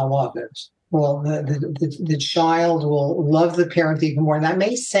av alavet. Well, the child will love the parent even more. And that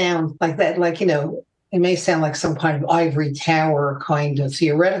may sound like that, it may sound like some kind of ivory tower kind of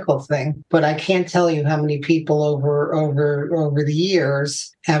theoretical thing, but I can't tell you how many people over the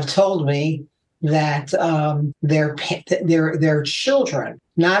years have told me that their children,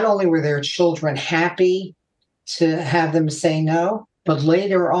 not only were their children happy to have them say no, but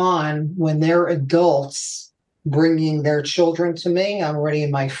later on, when they're adults bringing their children to me, I'm already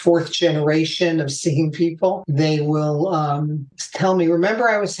in my fourth generation of seeing people, they will tell me, remember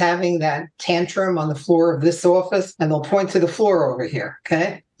I was having that tantrum on the floor of this office? And they'll point to the floor over here,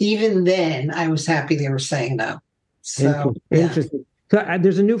 okay? Even then, I was happy they were saying no. So, Interesting. So,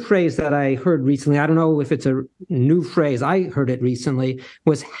 there's a new phrase that I heard recently. I don't know if it's a new phrase. I heard it recently,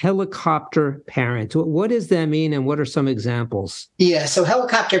 was helicopter parent. What does that mean, and what are some examples? Yeah, so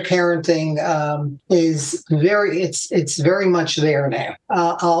helicopter parenting is it's very much there now.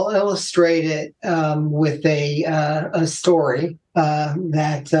 I'll illustrate it with a story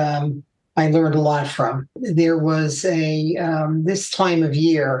that I learned a lot from. There was this time of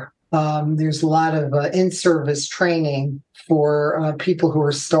year, there's a lot of in-service training for people who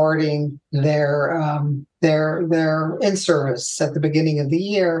are starting their in-service at the beginning of the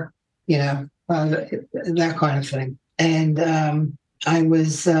year, that kind of thing. And I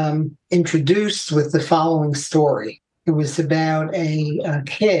was introduced with the following story. It was about a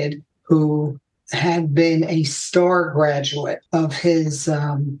kid who had been a star graduate of his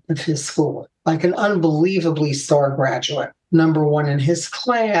school, like an unbelievably star graduate. Number one in his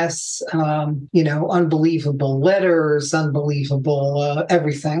class, unbelievable letters, unbelievable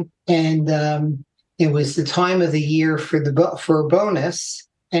everything. And it was the time of the year for a bonus,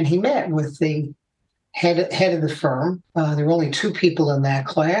 and he met with the head of the firm. There were only two people in that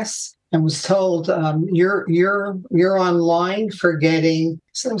class, and was told, "You're online for getting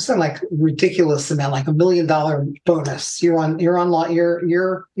something like ridiculous amount, like $1 million bonus. You're online.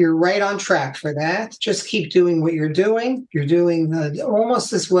 You're right on track for that. Just keep doing what you're doing. You're doing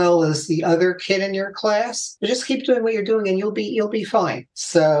almost as well as the other kid in your class. But just keep doing what you're doing, and you'll be fine."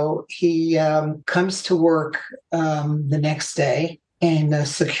 So he comes to work the next day, and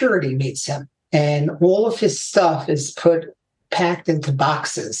security meets him, and all of his stuff is packed into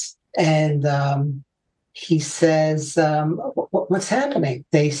boxes. And he says, "What's happening?"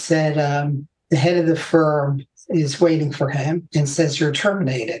 They said, the head of the firm is waiting for him and says, "You're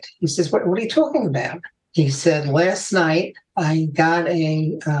terminated." He says, what are you talking about?" He said, "Last night I got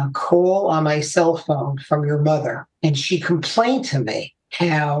a call on my cell phone from your mother, and she complained to me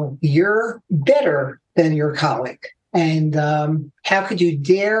how you're better than your colleague. And how could you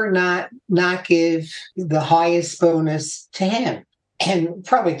dare not give the highest bonus to him?" And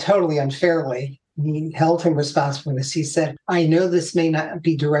probably totally unfairly, he held him responsible for this. He said, "I know this may not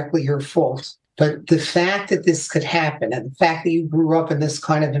be directly your fault, but the fact that this could happen and the fact that you grew up in this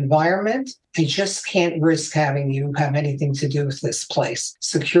kind of environment, I just can't risk having you have anything to do with this place."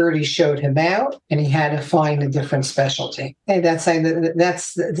 Security showed him out, and he had to find a different specialty. And that's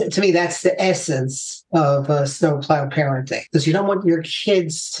to me, that's the essence of snowplow parenting, because you don't want your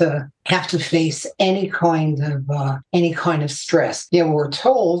kids to have to face any kind of stress. We're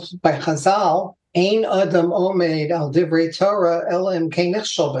told by Chazal, Ein Adam Omed al Divrei Torah Elam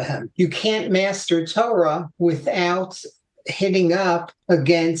Keinichshol Behem. You can't master Torah without hitting up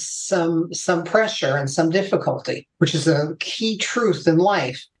against some pressure and some difficulty, which is a key truth in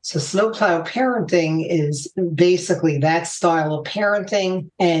life. So snowplow parenting is basically that style of parenting,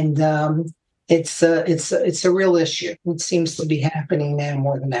 and it's a real issue. It seems to be happening now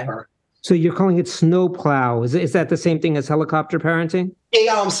more than ever. So you're calling it snowplow. Is that the same thing as helicopter parenting?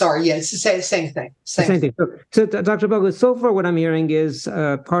 Yeah, I'm sorry. Yeah, it's the same thing. Same thing. So Dr. Bogus, so far what I'm hearing is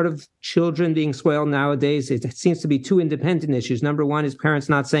part of children being spoiled nowadays, it seems to be two independent issues. Number one is parents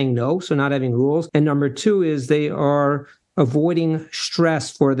not saying no, so not having rules. And number two is they are avoiding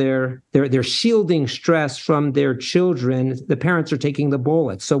stress for they're shielding stress from their children. The parents are taking the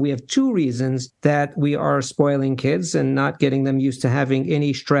bullet. So we have two reasons that we are spoiling kids and not getting them used to having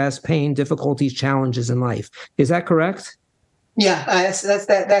any stress, pain, difficulties, challenges in life. Is that correct? Yeah,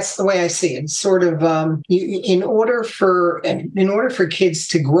 that's the way I see it. Sort of, in order for kids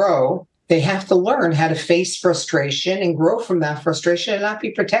to grow, they have to learn how to face frustration and grow from that frustration and not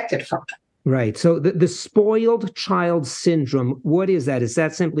be protected from it. Right. So the spoiled child syndrome, what is that? Is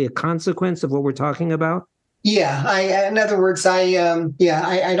that simply a consequence of what we're talking about? Yeah, in other words, I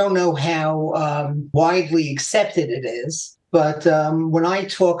don't know how widely accepted it is, but when I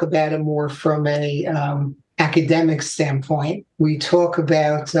talk about it more from a academic standpoint, we talk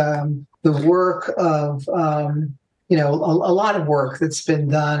about the work of a lot of work that's been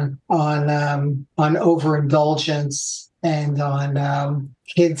done on overindulgence and on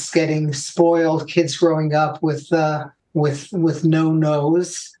kids getting spoiled, kids growing up with no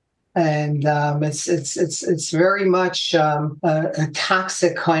nose. And it's very much a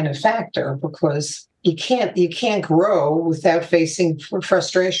toxic kind of factor because you can't grow without facing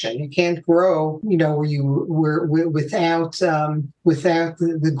frustration. You can't grow, without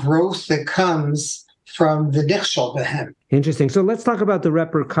the growth that comes from the dichshel behem. Interesting. So let's talk about the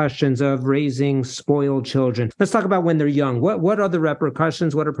repercussions of raising spoiled children. Let's talk about when they're young. What are the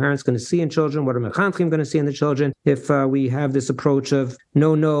repercussions? What are parents going to see in children? What are mechanchim going to see in the children if we have this approach of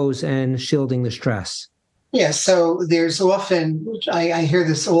no nose and shielding the stress? Yeah, so there's often, I hear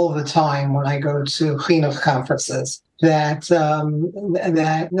this all the time when I go to chinuch conferences, that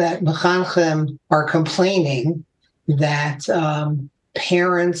mechanchim are complaining that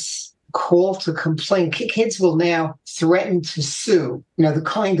parents call to complain. Kids will now threaten to sue. The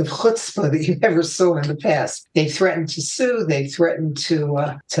kind of chutzpah that you never saw in the past. They threaten to sue. They threaten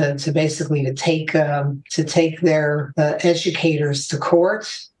to basically take their educators to court.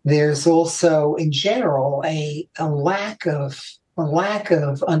 There's also, in general, a lack of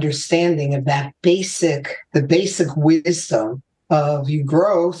understanding of the basic wisdom of you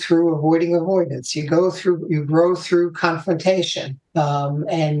grow through avoiding avoidance. You grow through confrontation,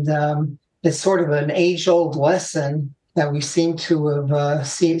 and it's sort of an age-old lesson that we seem to have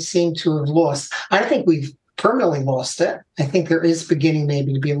lost. I don't think we've permanently lost it. I think there is beginning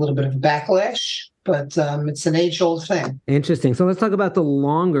maybe to be a little bit of a backlash, but it's an age-old thing. Interesting. So let's talk about the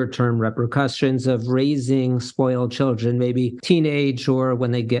longer-term repercussions of raising spoiled children, maybe teenage or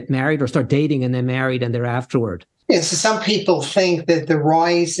when they get married or start dating and they're married and they're afterward. Yeah, so some people think that the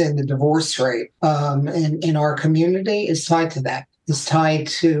rise in the divorce rate in our community is tied to that. It's tied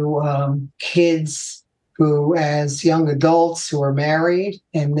to kids who, as young adults who are married,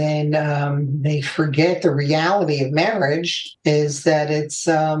 and then they forget the reality of marriage is that it's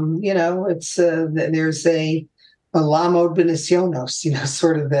there's a lamod b'nisyonos,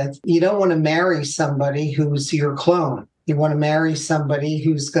 sort of that you don't want to marry somebody who's your clone. You want to marry somebody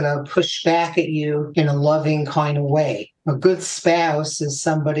who's going to push back at you in a loving kind of way. A good spouse is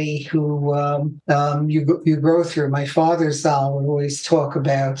somebody who you grow through. My father Zal would always talk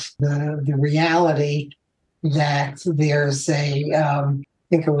about the reality that there's I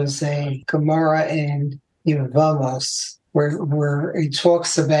think it was a Gemara in Yevamos where it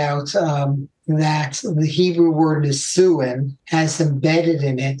talks about that the Hebrew word nisuin has embedded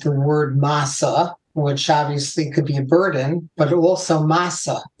in it the word masa, which obviously could be a burden, but also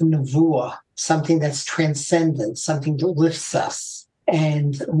masa, nevuah, something that's transcendent, something that lifts us.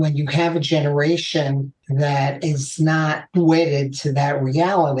 And when you have a generation that is not wedded to that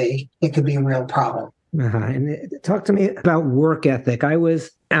reality, it could be a real problem. And talk to me about work ethic. I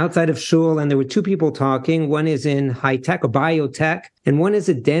was outside of shul and there were two people talking. One is in high tech or biotech, and one is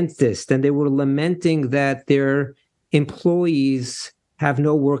a dentist. And they were lamenting that their employees have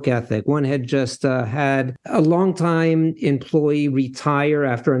no work ethic. One had just had a longtime employee retire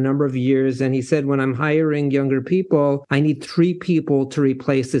after a number of years. And he said, when I'm hiring younger people, I need 3 people to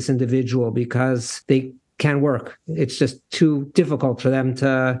replace this individual because they can't work. It's just too difficult for them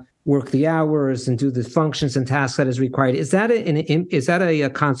to work the hours and do the functions and tasks that is required. Is that a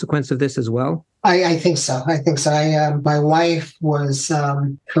consequence of this as well? I think so. My wife was,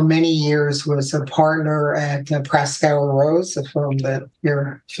 for many years, was a partner at Praskauer Rose, a firm that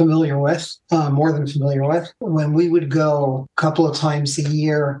you're familiar with, more than familiar with. When we would go a couple of times a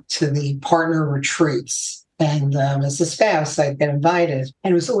year to the partner retreats, and as a spouse, I'd been invited.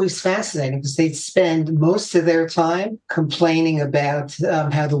 And it was always fascinating because they'd spend most of their time complaining about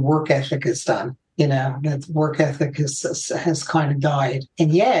how the work ethic is done. That work ethic has kind of died.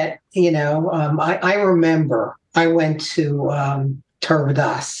 And yet, I remember I went to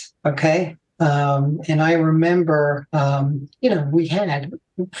Turvadas, okay? And I remember, we had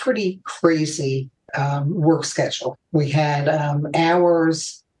a pretty crazy work schedule. We had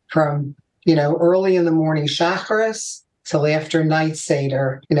hours from, early in the morning shacharis till after night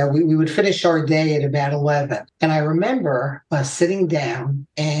seder. We would finish our day at about 11. And I remember sitting down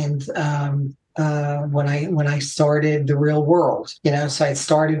and when I started the real world. So I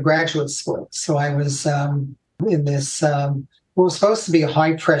started graduate school. So I was in this. It was supposed to be a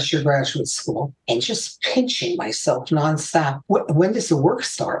high pressure graduate school, and just pinching myself nonstop. When does the work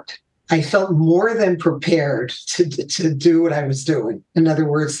start? I felt more than prepared to do what I was doing. In other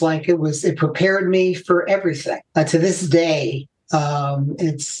words, like it prepared me for everything. To this day,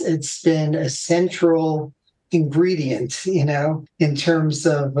 it's been a central ingredient, in terms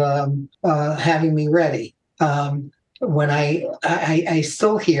of having me ready. When I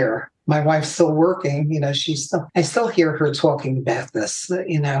still hear my wife's still working, I still hear her talking about this, not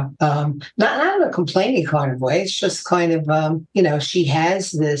in a complaining kind of way. It's just kind of, she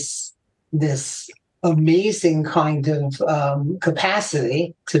has this amazing kind of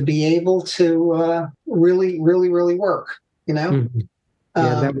capacity to be able to really, really, really work, Mm-hmm.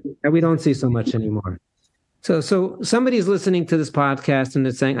 Yeah, that we don't see so much anymore. So somebody's listening to this podcast and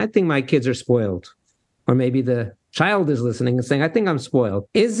they're saying, I think my kids are spoiled. Or maybe the child is listening and saying, I think I'm spoiled.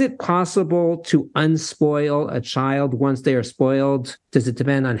 Is it possible to unspoil a child once they are spoiled? Does it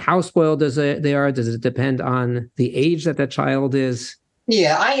depend on how spoiled they are? Does it depend on the age that child is?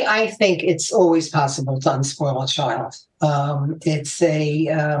 Yeah, I think it's always possible to unspoil a child. It's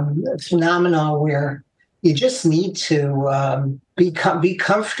a phenomenon where you just need to be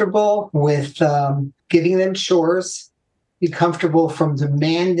comfortable with giving them chores, be comfortable from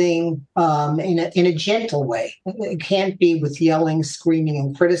demanding in a gentle way. It can't be with yelling, screaming,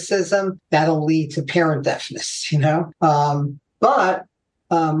 and criticism. That'll lead to parent deafness, But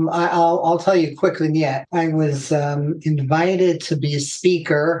I'll tell you quickly. Yeah, I was invited to be a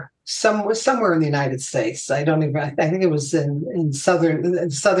speaker somewhere in the United States. I think it was in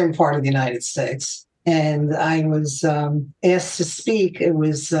southern part of the United States. And I was asked to speak. It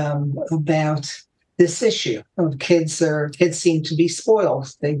was about this issue of kids seem to be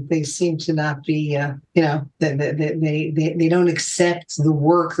spoiled. They seem to not be, they don't accept the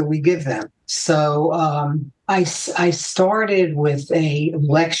work that we give them. So I started with a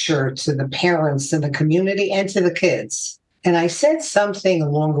lecture to the parents in the community and to the kids. And I said something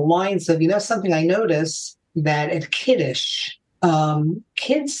along the lines of, something I noticed that at Kiddush,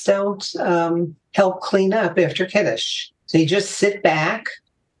 kids don't help clean up after Kiddush. They just sit back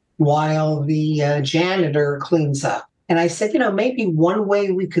while the janitor cleans up. And I said, maybe one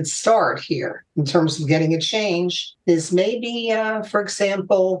way we could start here in terms of getting a change is maybe, for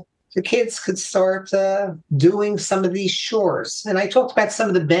example, the kids could start doing some of these chores. And I talked about some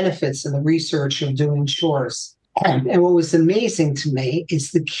of the benefits and the research of doing chores. And what was amazing to me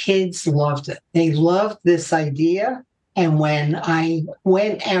is the kids loved it. They loved this idea. And when I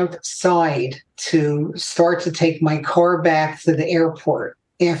went outside to start to take my car back to the airport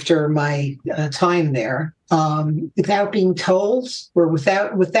after my time there, without being told or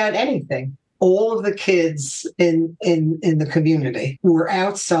without anything, all of the kids in the community who were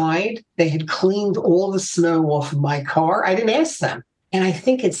outside, they had cleaned all the snow off of my car. I didn't ask them. And I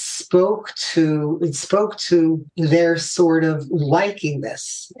think it spoke to their sort of liking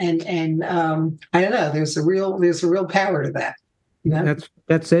this. And I don't know, there's a real power to that.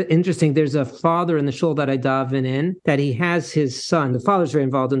 That's interesting. There's a father in the shul that I daven in that he has his son. The father's very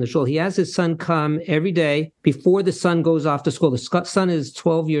involved in the shul. He has his son come every day before the son goes off to school. The son is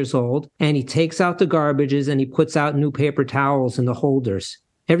 12 years old, and he takes out the garbages and he puts out new paper towels in the holders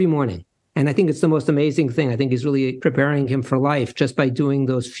every morning. And I think it's the most amazing thing. I think he's really preparing him for life just by doing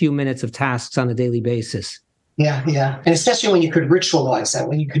those few minutes of tasks on a daily basis. Yeah. And especially when you could ritualize that,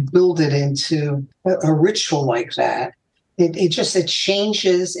 when you could build it into a ritual like that. It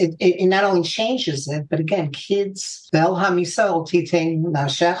changes. It not only changes it, but again, kids. Vel hamisol titain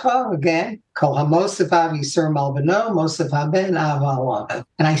nashecha again. Kol hamosav yisur malbeno mosav haben aval.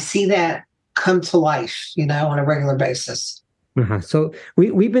 And I see that come to life, on a regular basis. Uh-huh. So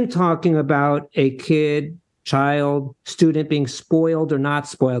we've been talking about a kid, child, student being spoiled or not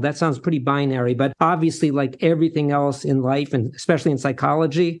spoiled. That sounds pretty binary, but obviously, like everything else in life, and especially in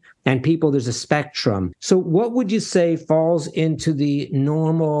psychology and people, there's a spectrum. So what would you say falls into the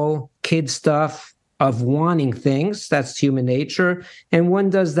normal kid stuff of wanting things? That's human nature. And when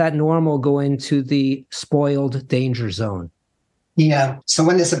does that normal go into the spoiled danger zone? Yeah. So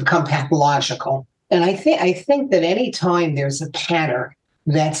when does it become pathological? And I think that any time there's a pattern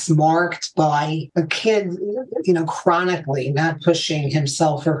that's marked by a kid, chronically not pushing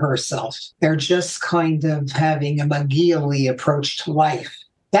himself or herself, they're just kind of having a Magili approach to life,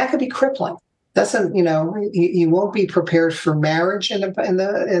 that could be crippling. Doesn't, you won't be prepared for marriage in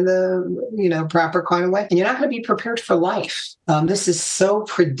the proper kind of way, and you're not going to be prepared for life. This is so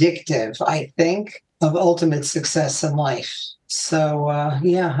predictive, I think, of ultimate success in life. So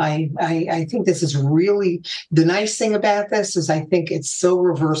yeah, I think this is really the nice thing about this is I think it's so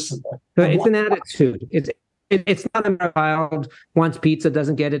reversible. So it's an attitude. It's not a child wants pizza,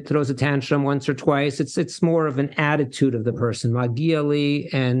 doesn't get it, throws a tantrum once or twice. It's more of an attitude of the person,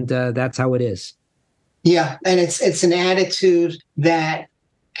 Magiali, and that's how it is. Yeah, and it's an attitude that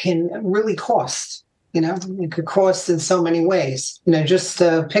can really cost. It could cost in so many ways. Just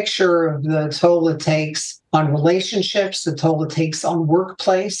a picture of the toll it takes on relationships, the toll it takes on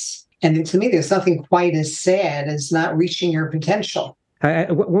workplace. And to me, there's nothing quite as sad as not reaching your potential.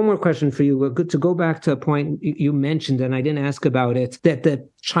 One more question for you. To go back to a point you mentioned, and I didn't ask about it, that the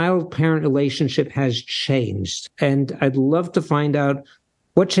child-parent relationship has changed. And I'd love to find out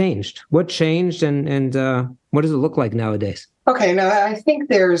what changed, and what does it look like nowadays? Okay, now I think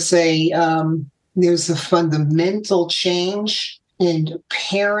there's a fundamental change in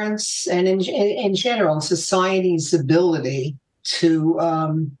parents and in general society's ability to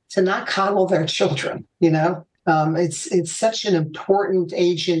not coddle their children. It's such an important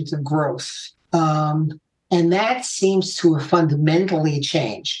agent of growth, and that seems to have fundamentally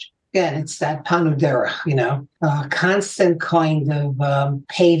changed. Again, it's that panudera, constant kind of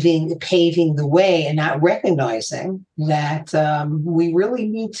paving the way, and not recognizing that we really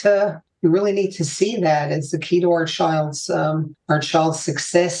need to see that as the key to our child's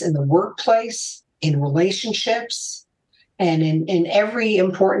success in the workplace, in relationships, and in every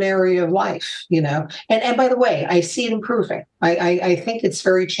important area of life, And by the way, I see it improving. I think it's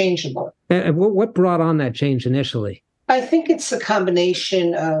very changeable. And what brought on that change initially? I think it's a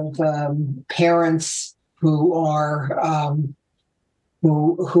combination of parents who are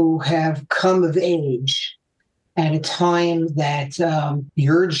who have come of age at a time that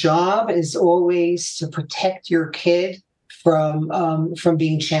your job is always to protect your kid from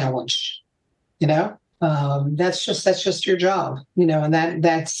being challenged. That's just your job. And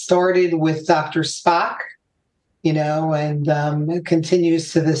that started with Dr. Spock. And it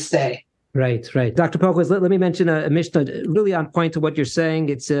continues to this day. Right. Dr. Polkowitz, let me mention a Mishnah really on point to what you're saying.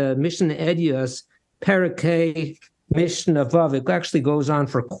 It's a Mishnah Edios, Parakeh, Mishnah Vav. It actually goes on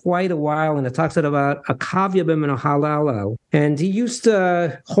for quite a while, and it talks about a kavya b'meno halal. And he used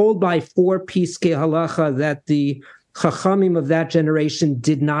to hold by 4 piskei halacha that the Chachamim of that generation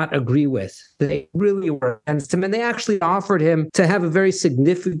did not agree with. They really were against him, and they actually offered him to have a very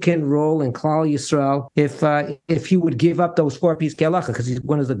significant role in Klal Yisrael if he would give up those 4 piskei halacha, because he's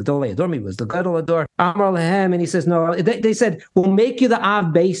one of the Gedolei Ador. He was the Gadol Ador. Amar lehem, and he says no. They said, "We'll make you the Av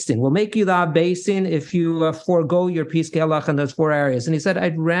Beisin. We'll make you the Av Beisin if you forego your piskei halacha in those 4 areas." And he said,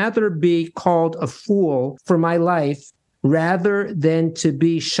 "I'd rather be called a fool for my life rather than to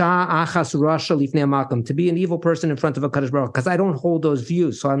be Shah Achas Rasha Lifnei Makam, to be an evil person in front of a Kadosh Baruch, because I don't hold those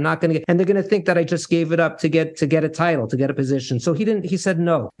views. So I'm not going to get, and they're going to think that I just gave it up to get a title, to get a position." So he said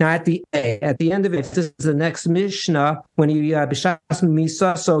no. Now at the end of it, this is the next Mishnah, when he B'Shas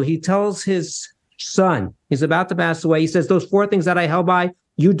Misa, so he tells his son, he's about to pass away, he says, "Those 4 things that I held by,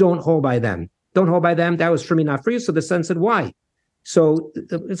 you don't hold by them. Don't hold by them. That was for me, not for you." So the son said, "Why?" So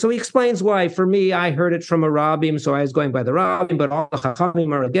he explains why. For me, I heard it from a rabbim, so I was going by the rabbim, but all the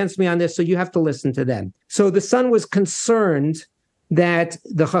chachamim are against me on this, so you have to listen to them. So the son was concerned that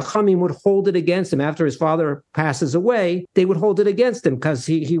the chachamim would hold it against him after his father passes away. They would hold it against him because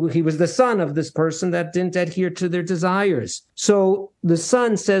he was the son of this person that didn't adhere to their desires. So the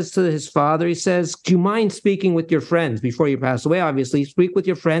son says to his father, he says, "Do you mind speaking with your friends before you pass away? Obviously, speak with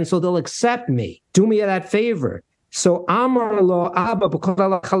your friends so they'll accept me. Do me that favor." So Amar lo Abba,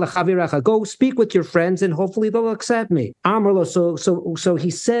 go speak with your friends and hopefully they'll accept me. Amar lo, so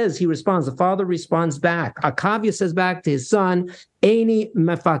he responds, the father responds back. Akavya says back to his son, Eini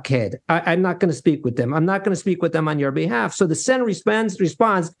mefaked. I'm not going to speak with them. I'm not going to speak with them on your behalf. So the son responds,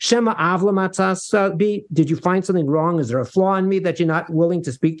 Shema avla matzas bi. Did you find something wrong? Is there a flaw in me that you're not willing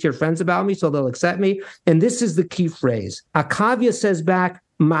to speak to your friends about me so they'll accept me? And this is the key phrase. Akavya says back,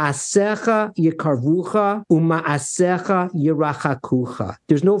 Ma'asecha yikarvucha uma'asecha yirachakucha.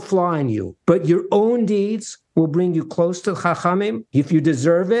 There's no flaw in you, but your own deeds will bring you close to Chachamim if you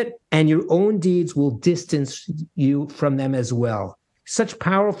deserve it, and your own deeds will distance you from them as well. Such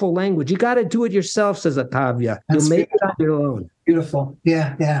powerful language. You got to do it yourself, says Atavia. You'll make it on your own. Beautiful.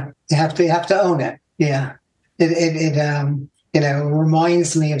 Yeah. You have to own it. Yeah. It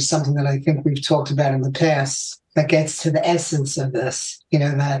reminds me of something that I think we've talked about in the past that gets to the essence of this,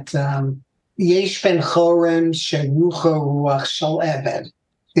 that Yesh ben Chorim sherucha ruach shel eved.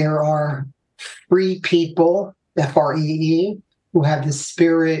 There are free people, Free, who have the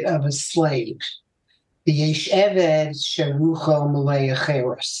spirit of a slave. Yesh eved sherucha malei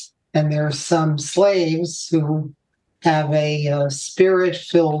acheres. And there are some slaves who have a spirit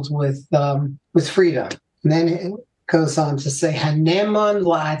filled with freedom. And then it goes on to say, Hanemon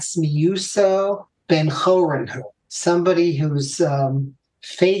la'atzmiyuso ben chorenhu. Somebody who's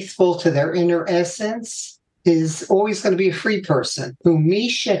faithful to their inner essence is always going to be a free person.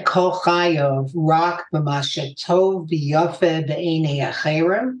 Umisha kol chayov rak b'mashe tov v'yafeh b'einei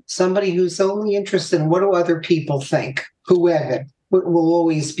acherim. Somebody who's only interested in what do other people think. Whoever will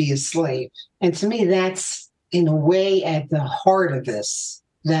always be a slave. And to me, that's in a way at the heart of this.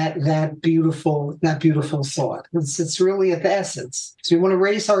 That beautiful thought. It's really at the essence. So we want to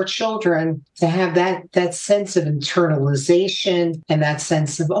raise our children to have that sense of internalization and that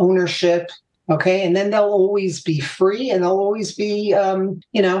sense of ownership. Okay, and then they'll always be free, and they'll always be,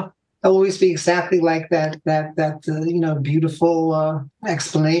 they'll always be exactly like that beautiful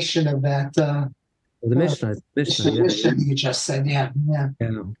explanation of that. The Mishnah. Mishnah you just said, yeah.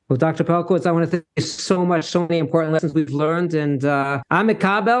 Well, Dr. Pelkowitz, I want to thank you so much, so many important lessons we've learned, and I'm a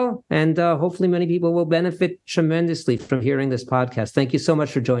Kabel, and hopefully many people will benefit tremendously from hearing this podcast. Thank you so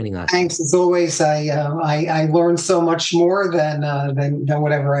much for joining us. Thanks, as always. I learned so much more than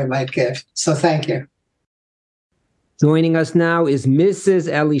whatever I might give. So thank you. Joining us now is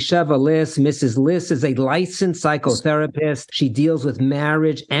Mrs. Elisheva Liss. Mrs. Liss is a licensed psychotherapist. She deals with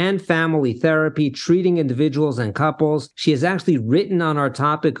marriage and family therapy, treating individuals and couples. She has actually written on our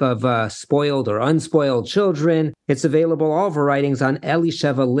topic of spoiled or unspoiled children. It's available, all of her writings, on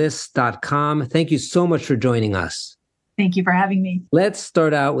elishevaliss.com. Thank you so much for joining us. Thank you for having me. Let's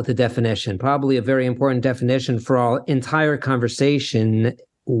start out with a definition, probably a very important definition for our entire conversation.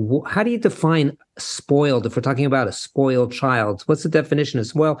 How do you define spoiled if we're talking about a spoiled child? What's the definition of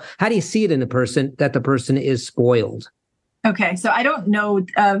spoiled? How do you see it in a person that the person is spoiled? Okay, so I don't know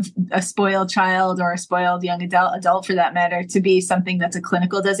of a spoiled child or a spoiled young adult for that matter to be something that's a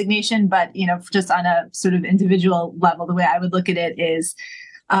clinical designation, but just on a sort of individual level, the way I would look at it is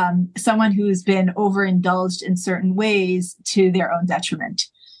someone who's been overindulged in certain ways to their own detriment.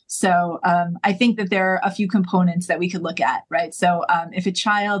 So I think that there are a few components that we could look at, right? So if a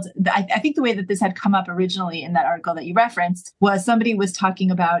child, I think the way that this had come up originally in that article that you referenced was somebody was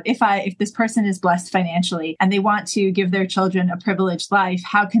talking about if this person is blessed financially and they want to give their children a privileged life,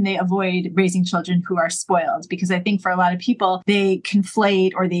 how can they avoid raising children who are spoiled? Because I think for a lot of people, they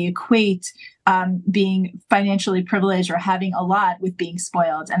conflate or they equate being financially privileged or having a lot with being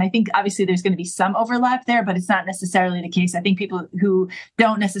spoiled. And I think obviously there's going to be some overlap there, but it's not necessarily the case. I think people who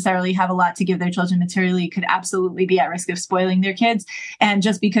don't necessarily have a lot to give their children materially could absolutely be at risk of spoiling their kids. And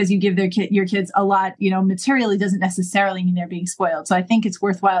just because you give your kids a lot, materially doesn't necessarily mean they're being spoiled. So I think it's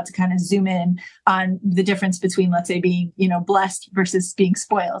worthwhile to kind of zoom in on the difference between, let's say, being, blessed versus being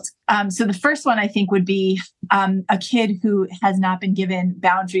spoiled. So the first one I think would be a kid who has not been given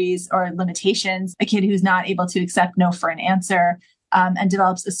boundaries or limitations, a kid who's not able to accept no for an answer, and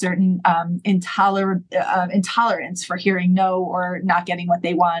develops a certain intolerance for hearing no or not getting what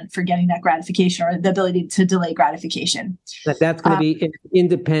they want, for getting that gratification or the ability to delay gratification. That's going to be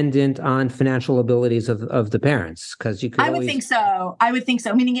independent on financial abilities of the parents, because you could. I would think so.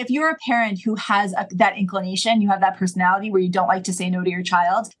 Meaning, if you're a parent who has that inclination, you have that personality where you don't like to say no to your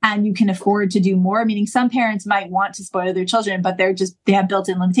child, and you can afford to do more. Meaning, some parents might want to spoil their children, but they have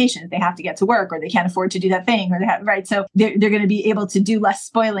built-in limitations. They have to get to work, or they can't afford to do that thing, or right. So they're going to be able to do less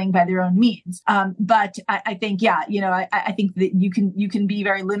spoiling by their own means. But I think, I think that you can be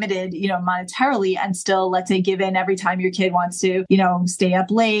very limited, monetarily, and still, let's say, give in every time your kid wants to, stay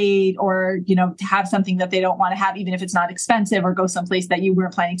up late, or, to have something that they don't want to have, even if it's not expensive, or go someplace that you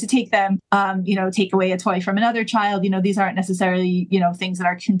weren't planning to take them, take away a toy from another child. These aren't necessarily, things that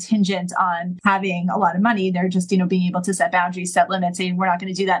are contingent on having a lot of money. They're just, being able to set boundaries, set limits, saying, we're not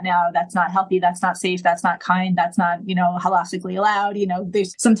going to do that now. That's not healthy. That's not safe. That's not kind. That's not, halachically allowed.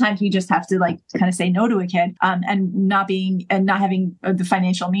 There's sometimes we just have to kind of say no to a kid, and not having the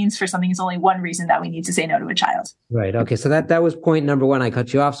financial means for something is only one reason that we need to say no to a child. Right. Okay. So that was point number one. I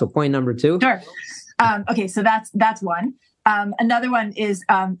cut you off. So point number two. Sure. Okay. So that's one. Another one is,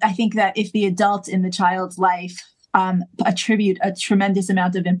 I think that if the adult in the child's life attribute a tremendous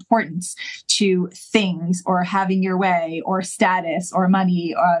amount of importance to things, or having your way, or status, or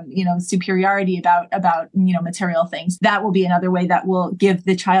money, or superiority about material things, that will be another way that will give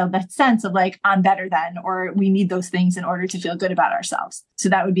the child that sense of I'm better than, or we need those things in order to feel good about ourselves. So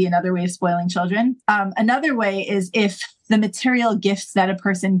that would be another way of spoiling children. Another way is if the material gifts that a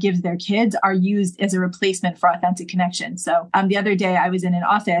person gives their kids are used as a replacement for authentic connection. So the other day I was in an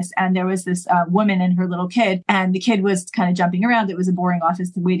office and there was this woman and her little kid, and the kid was kind of jumping around. It was a boring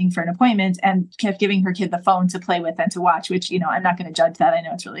office waiting for an appointment, and kept giving her kid the phone to play with and to watch, which, I'm not going to judge that. I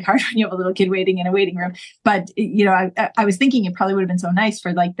know it's really hard when you have a little kid waiting in a waiting room. But, I was thinking it probably would have been so nice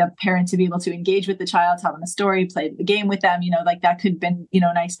for like the parent to be able to engage with the child, tell them a story, play the game with them, like that could have been,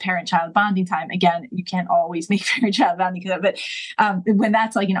 nice parent-child bonding time. Again, you can't always make parent-child bonding, but when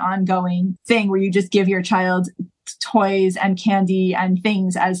that's like an ongoing thing where you just give your child toys and candy and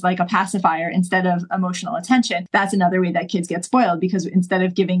things as like a pacifier instead of emotional attention, that's another way that kids get spoiled, because instead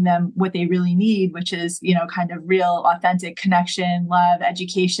of giving them what they really need, which is, kind of real, authentic connection, love,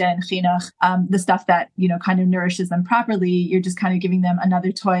 education, chinuch, the stuff that, kind of nourishes them properly, you're just kind of giving them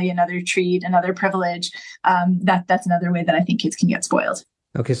another toy, another treat, another privilege. That's another way that I think kids can get spoiled.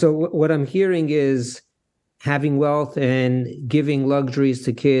 Okay, so what I'm hearing is having wealth and giving luxuries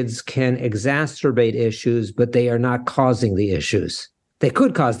to kids can exacerbate issues, but they are not causing the issues. They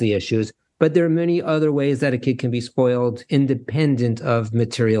could cause the issues, but there are many other ways that a kid can be spoiled independent of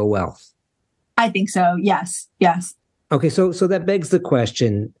material wealth. I think so. Yes. Okay, so that begs the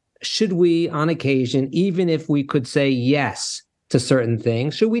question, should we, on occasion, even if we could say yes to certain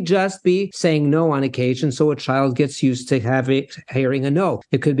things, should we just be saying no on occasion so a child gets used to hearing a no?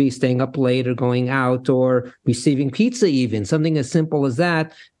 It could be staying up late or going out or receiving pizza even, something as simple as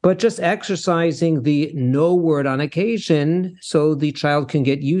that, but just exercising the no word on occasion so the child can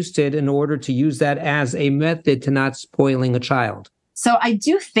get used to it in order to use that as a method to not spoiling a child. So I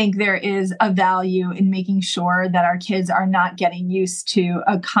do think there is a value in making sure that our kids are not getting used to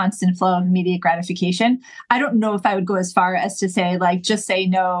a constant flow of immediate gratification. I don't know if I would go as far as to say, like, just say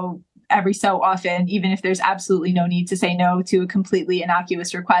no every so often, even if there's absolutely no need to say no to a completely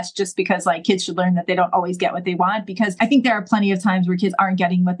innocuous request, just because like kids should learn that they don't always get what they want. Because I think there are plenty of times where kids aren't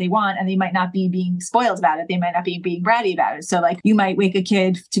getting what they want and they might not be being spoiled about it. They might not be being bratty about it. So like you might wake a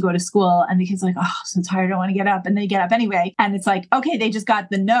kid to go to school and the kid's like, oh, I'm so tired, I don't want to get up. And they get up anyway. And it's like, okay, they just got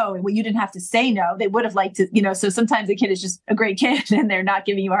the no. Well, you didn't have to say no. They would have liked to, so sometimes the kid is just a great kid and they're not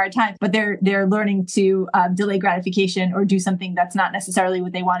giving you a hard time, but they're learning to delay gratification or do something that's not necessarily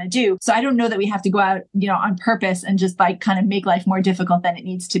what they want to do. So I don't know that we have to go out, on purpose and just like kind of make life more difficult than it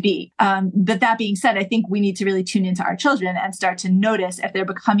needs to be. But that being said, I think we need to really tune into our children and start to notice if they're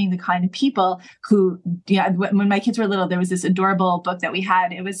becoming the kind of people who, when my kids were little, there was this adorable book that we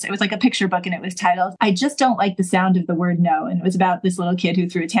had. It was like a picture book and it was titled, I Just Don't Like the Sound of the Word No. And it was about this little kid who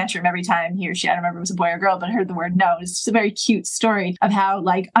threw a tantrum every time he or she, I don't remember if it was a boy or girl, but heard the word no. It's just a very cute story of how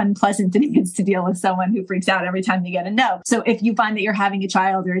like unpleasant it is to deal with someone who freaks out every time they get a no. So if you find that you're having a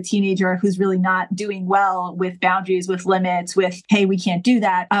child or a teenager who's really not doing well with boundaries, with limits, with, hey, we can't do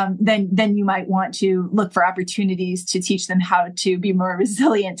that, then you might want to look for opportunities to teach them how to be more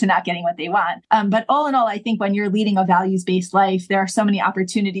resilient to not getting what they want. But all in all, I think when you're leading a values-based life, there are so many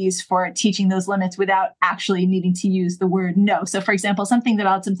opportunities for teaching those limits without actually needing to use the word no. So for example, something that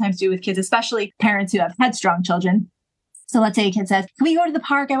I'll sometimes do with kids, especially parents who have headstrong children. So let's say a kid says, can we go to the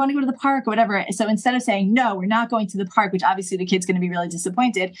park? I want to go to the park or whatever. So instead of saying, no, we're not going to the park, which obviously the kid's going to be really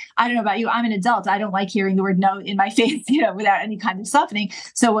disappointed. I don't know about you. I'm an adult. I don't like hearing the word no in my face, without any kind of softening.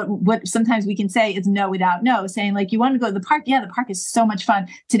 So what sometimes we can say is no without no, saying like, you want to go to the park? Yeah, the park is so much fun.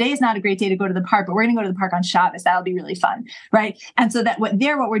 Today is not a great day to go to the park, but we're going to go to the park on Shabbos. That'll be really fun. Right. And so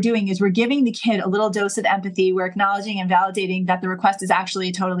what we're doing is we're giving the kid a little dose of empathy. We're acknowledging and validating that the request is actually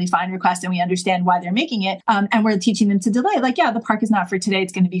a totally fine request and we understand why they're making it. And we're teaching them to delay. Like, yeah, the park is not for today.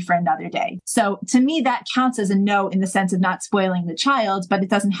 It's going to be for another day. So to me, that counts as a no in the sense of not spoiling the child, but it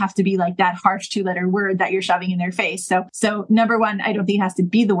doesn't have to be like that harsh 2-letter word that you're shoving in their face. So number one, I don't think it has to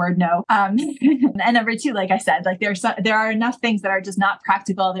be the word no. And number two, like I said, like there are enough things that are just not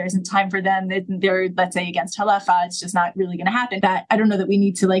practical. There isn't time for them. They're, let's say, against halacha. It's just not really going to happen. That I don't know that we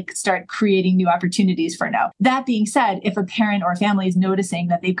need to like start creating new opportunities for no. That being said, if a parent or family is noticing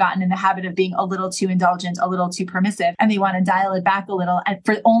that they've gotten in the habit of being a little too indulgent, a little too permissive, and they want to dial it back a little, and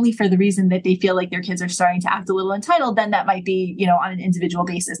only for the reason that they feel like their kids are starting to act a little entitled, then that might be, on an individual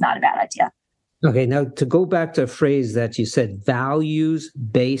basis, not a bad idea. Okay, now to go back to a phrase that you said,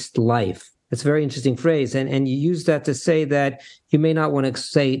 values-based life. That's a very interesting phrase. And you use that to say that you may not want to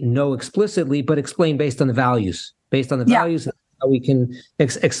say no explicitly, but explain based on the values. Based on the values, how we can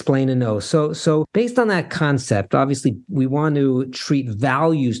explain a no. So based on that concept, obviously we want to treat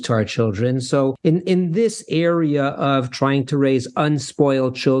values to our children. So in this area of trying to raise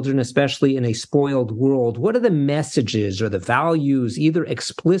unspoiled children, especially in a spoiled world, what are the messages or the values, either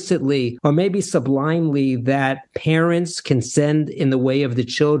explicitly or maybe sublimely, that parents can send in the way of the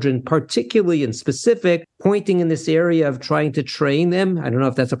children, particularly in specific pointing in this area of trying to train them. I don't know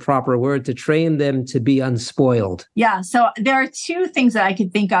if that's a proper word, to train them to be unspoiled. Yeah. So there are two things that I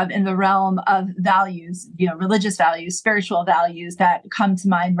could think of in the realm of values, religious values, spiritual values that come to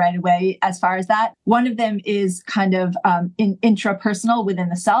mind right away as far as that. One of them is kind of intrapersonal within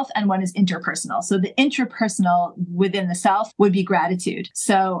the self, and one is interpersonal. So the intrapersonal within the self would be gratitude.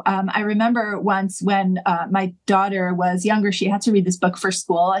 So I remember once when my daughter was younger, she had to read this book for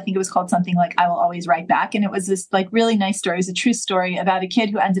school. I think it was called something like I Will Always Write Back. And it was this like really nice story. It was a true story about a kid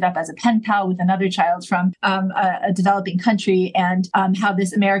who ended up as a pen pal with another child from a developing country, and how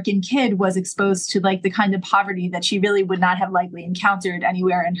this American kid was exposed to like the kind of poverty that she really would not have likely encountered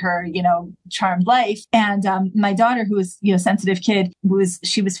anywhere in her, charmed life. And my daughter, who was, sensitive kid,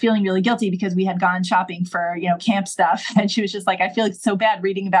 she was feeling really guilty because we had gone shopping for, camp stuff. And she was just like, I feel so bad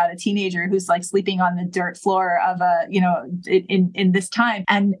reading about a teenager who's like sleeping on the dirt floor of in this time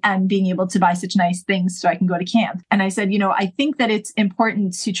and being able to buy such nice things so I can go to camp. And I said, I think that it's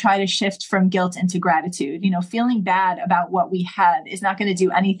important to try to shift from guilt into gratitude. Feeling bad about what we have is not going to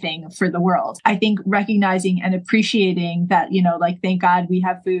do anything for the world. I think recognizing and appreciating that, thank God we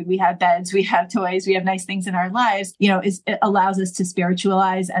have food, we have beds, we have toys, we have nice things in our lives, it allows us to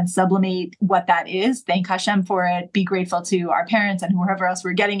spiritualize and sublimate what that is. Thank Hashem for it. Be grateful to our parents and whoever else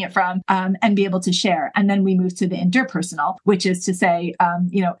we're getting it from, and be able to share. And then we move to the interpersonal, which is to say,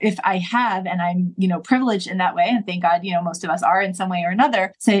 if I have, and I'm, privileged in that way, and thank God, most of us are in some way or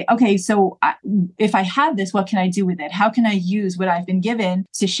another, say, okay, so if I have this, what can I do with it? How can I use what I've been given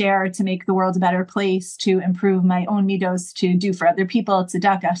to share, to make the world a better place, to improve my own midos, to do for other people,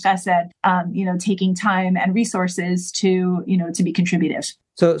 tzedakah, chesed, taking time and resources to be contributive.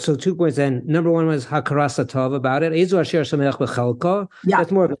 So 2 points then. Number one was hakaras hatov about it. Yeah.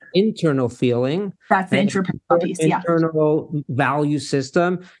 That's more of an internal feeling. That's the intrapersonal piece. Yeah. Internal value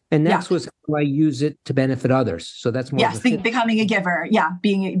system. And next was how I use it to benefit others. So that's more. Yes, becoming a giver. Yeah,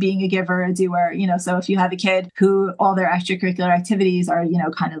 being a giver, a doer. So if you have a kid who all their extracurricular activities are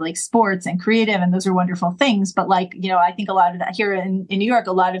kind of like sports and creative, and those are wonderful things. But I think a lot of that here in New York,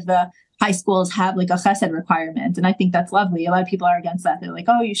 a lot of the high schools have like a chesed requirement. And I think that's lovely. A lot of people are against that. They're like,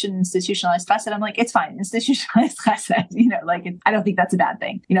 oh, you shouldn't institutionalize chesed. I'm like, it's fine. Institutionalize chesed. I don't think that's a bad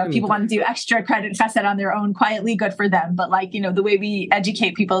thing. If people want to do extra credit chesed on their own quietly, good for them. But the way we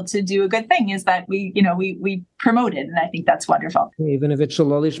educate people to do a good thing is that we promote it. And I think that's wonderful. Even if it's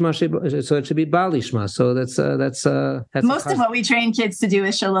shalol lishma, so it should be bal lishma. So that's most of what we train kids to do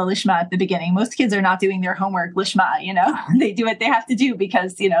is shalol lishma at the beginning. Most kids are not doing their homework lishma, they do what they have to do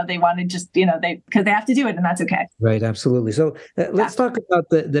because, they want to because they have to do it, and that's okay. Right. Absolutely. So let's talk about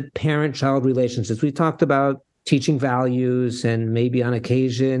the parent-child relationships. We talked about teaching values and maybe on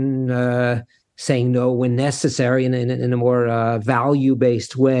occasion, saying no when necessary in a more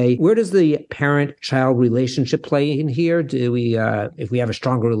value-based way. Where does the parent-child relationship play in here? Do we, if we have a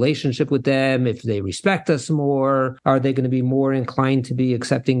stronger relationship with them, if they respect us more, are they going to be more inclined to be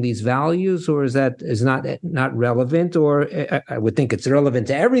accepting these values, or is not relevant? Or I would think it's relevant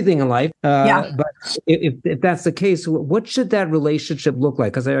to everything in life. But if that's the case, what should that relationship look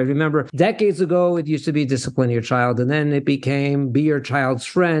like? Because I remember decades ago, it used to be discipline your child, and then it became be your child's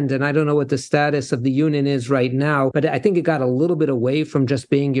friend. And I don't know what the status of the union is right now, but I think it got a little bit away from just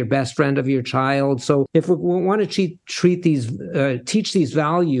being your best friend of your child. So if we want to teach these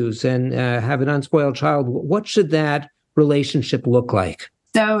values and have an unspoiled child, what should that relationship look like?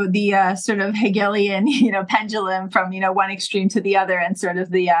 So the sort of Hegelian, pendulum from, one extreme to the other, and sort of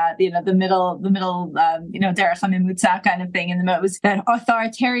the middle, derech hamimutza kind of thing in the middle, was that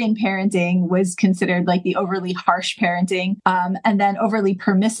authoritarian parenting was considered like the overly harsh parenting. And then overly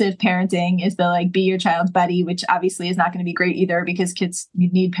permissive parenting is the be your child's buddy, which obviously is not going to be great either, because kids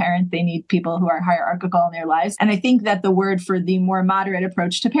need parents. They need people who are hierarchical in their lives. And I think that the word for the more moderate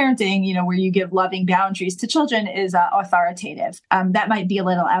approach to parenting, where you give loving boundaries to children, is authoritative. That might be a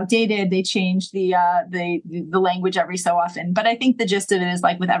little outdated. They change the language every so often. But I think the gist of it is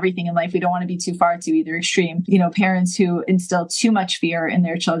like with everything in life, we don't want to be too far to either extreme. Parents who instill too much fear in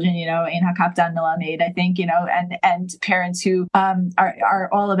their children, ein hakaptan melamed, I think, and parents who are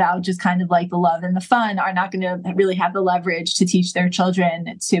all about just kind of like the love and the fun are not going to really have the leverage to teach their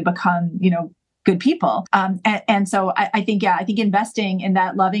children to become, good people. And so I think investing in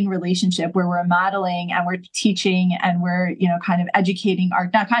that loving relationship where we're modeling and we're teaching and we're, kind of educating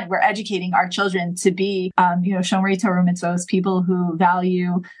we're educating our children to be, Shomrei Torah Mitzvos, people who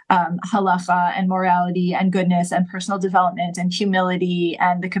value halacha and morality and goodness and personal development and humility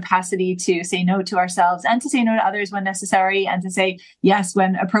and the capacity to say no to ourselves and to say no to others when necessary and to say yes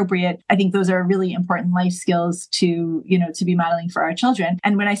when appropriate. I think those are really important life skills to be modeling for our children.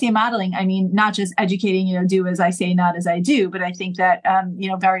 And when I say modeling, I mean not not just educating, do as I say, not as I do, but I think that,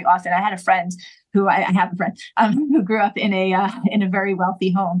 very often I had a friend I have a friend who grew up in a very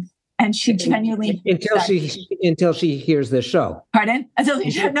wealthy home. And she genuinely until she hears this show. Pardon?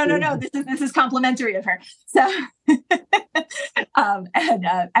 No. This is complimentary of her. So,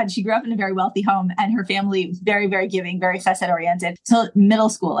 and she grew up in a very wealthy home, and her family was very, very giving, very chesed oriented. Till middle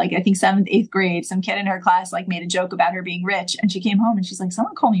school, like I think 7th, 8th grade, some kid in her class like made a joke about her being rich, and she came home and she's like,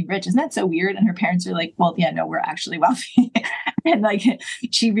 "Someone called me rich. Isn't that so weird?" And her parents are like, "Well, yeah, no, we're actually wealthy." And like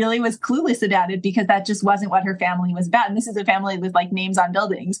she really was clueless about it because that just wasn't what her family was about. And this is a family with like names on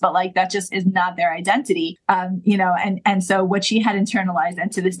buildings, but like that just is not their identity. And so what she had internalized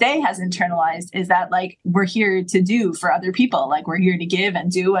and to this day has internalized is that like we're here to do for other people. Like we're here to give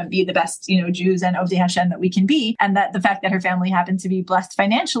and do and be the best, Jews and Ovdei Hashem that we can be. And that the fact that her family happened to be blessed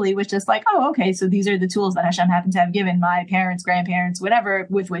financially was just like, oh, okay, so these are the tools that Hashem happened to have given my parents, grandparents, whatever,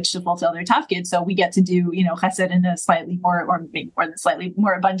 with which to fulfill their tafkid. So we get to do, chesed in a slightly more, or maybe more than slightly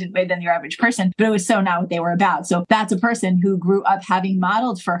more abundant way than your average person. But it was so not what they were about. So that's a person who grew up having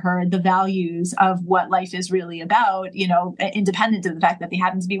modeled for her the values of what life is really about, independent of the fact that they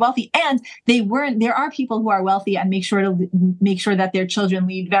happen to be wealthy. And there are people who are wealthy and make sure that their children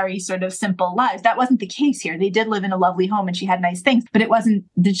lead very sort of simple lives. That wasn't the case here. They did live in a lovely home and she had nice things, but it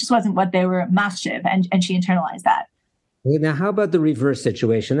just wasn't what they were machshiv, and she internalized that. Now, how about the reverse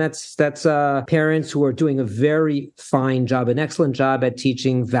situation? That's parents who are doing a very fine job, an excellent job at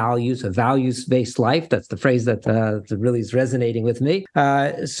teaching values, a values-based life. That's the phrase that really is resonating with me.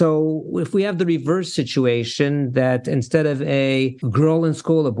 So if we have the reverse situation that instead of a girl in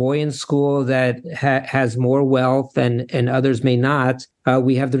school, a boy in school that has more wealth and others may not,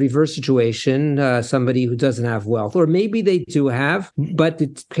 we have the reverse situation, somebody who doesn't have wealth, or maybe they do have, but the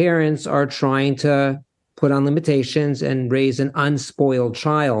parents are trying to put on limitations and raise an unspoiled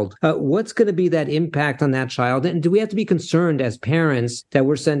child. What's going to be that impact on that child? And do we have to be concerned as parents that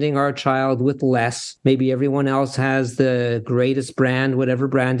we're sending our child with less? Maybe everyone else has the greatest brand, whatever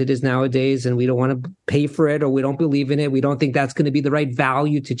brand it is nowadays, and we don't want to pay for it, or we don't believe in it. We don't think that's going to be the right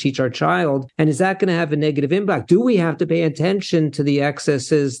value to teach our child. And is that going to have a negative impact? Do we have to pay attention to the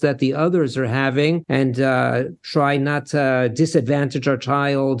excesses that the others are having and try not to disadvantage our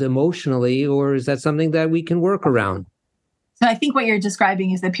child emotionally? Or is that something that we can work around? So I think what you're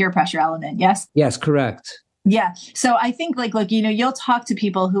describing is the peer pressure element. Yes? Yes, correct. Yeah. So I think you'll talk to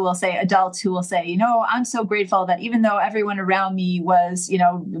people who will say, adults who will say, I'm so grateful that even though everyone around me was,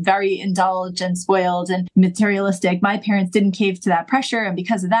 very indulged and spoiled and materialistic, my parents didn't cave to that pressure. And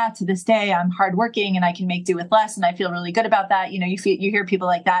because of that, to this day, I'm hardworking and I can make do with less. And I feel really good about that. You hear people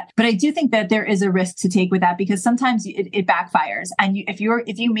like that. But I do think that there is a risk to take with that because sometimes it backfires. And if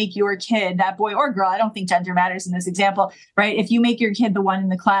you make your kid, that boy or girl, I don't think gender matters in this example, right? If you make your kid the one in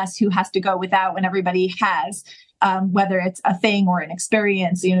the class who has to go without when everybody has, whether it's a thing or an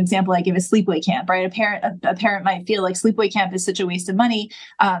experience. An example I give is sleepaway camp, right? A parent might feel like sleepaway camp is such a waste of money,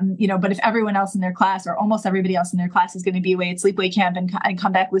 but if everyone else in their class or almost everybody else in their class is going to be away at sleepaway camp and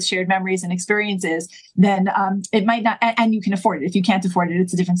come back with shared memories and experiences, then it might not, and you can afford it. If you can't afford it,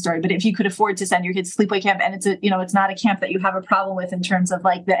 it's a different story. But if you could afford to send your kids to sleepaway camp and it's not a camp that you have a problem with in terms of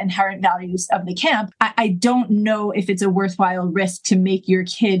like the inherent values of the camp, I don't know if it's a worthwhile risk to make your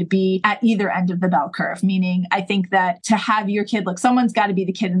kid be at either end of the bell curve, meaning I think that to have your kid, look, someone's got to be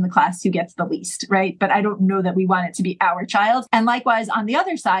the kid in the class who gets the least, right? But I don't know that we want it to be our child. And likewise, on the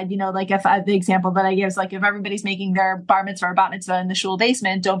other side, if the example that I give is like, if everybody's making their bar mitzvah or bat mitzvah in the shul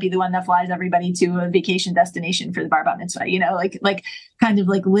basement, don't be the one that flies everybody to a vacation destination for the bar bat mitzvah, kind of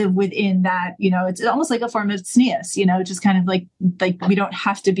like live within that, it's almost like a form of tznius, just kind of like we don't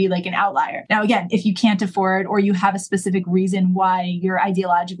have to be like an outlier. Now, again, if you can't afford or you have a specific reason why you're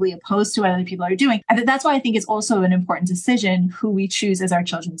ideologically opposed to what other people are doing, and that's why I think it's also an important decision who we choose as our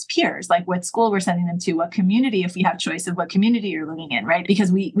children's peers, like what school we're sending them to, what community, if we have choice of what community you're living in, right?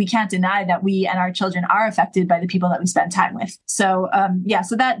 Because we can't deny that we and our children are affected by the people that we spend time with. So,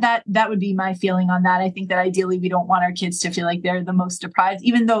 so that would be my feeling on that. I think that ideally we don't want our kids to feel like they're the most deprived,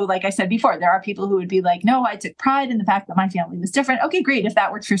 even though, like I said before, there are people who would be like, no, I took pride in the fact that my family was different. Okay, great. If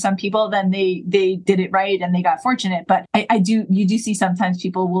that works for some people, then they did it right and they got fortunate. But you do see sometimes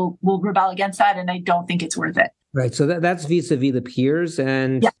people will rebel against that, and I don't think it's worth it. Right. So that's vis-a-vis the peers.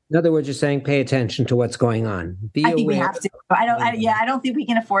 And in other words, you're saying pay attention to what's going on. I think we have to. I don't think we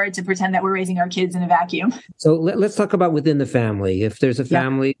can afford to pretend that we're raising our kids in a vacuum. So let's talk about within the family. If there's a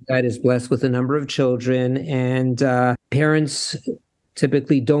family that is blessed with a number of children and parents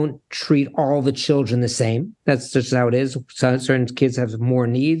typically don't treat all the children the same. That's just how it is. Certain kids have more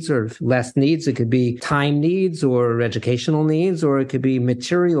needs or less needs. It could be time needs or educational needs, or it could be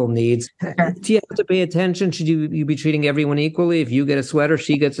material needs. Sure. Do you have to pay attention? Should you be treating everyone equally? If you get a sweater,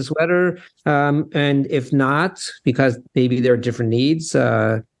 she gets a sweater. And if not, because maybe there are different needs,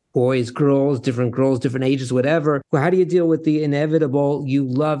 boys, girls, different ages, whatever. Well, how do you deal with the inevitable, you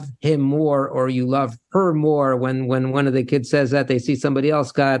love him more or you love her more when one of the kids says that they see somebody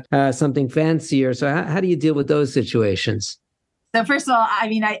else got something fancier? So how do you deal with those situations? So first of all, I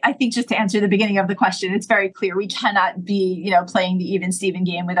mean, I think just to answer the beginning of the question, it's very clear. We cannot be, playing the even Steven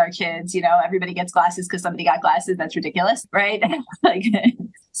game with our kids. Everybody gets glasses because somebody got glasses. That's ridiculous, right?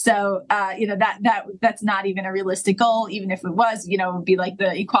 So, that's not even a realistic goal. Even if it was, it would be like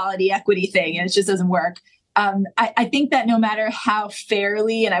the equality, equity thing. And it just doesn't work. I think that no matter how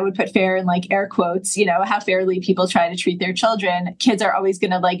fairly, and I would put fair in like air quotes, how fairly people try to treat their children, kids are always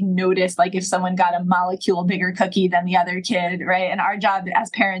going to like notice, like if someone got a molecule bigger cookie than the other kid, right? And our job as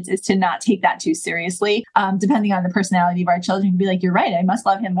parents is to not take that too seriously. Depending on the personality of our children, be like, you're right, I must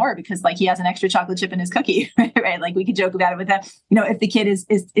love him more because like he has an extra chocolate chip in his cookie, right? Like we could joke about it with them. If the kid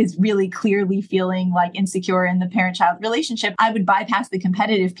is really clearly feeling like insecure in the parent-child relationship, I would bypass the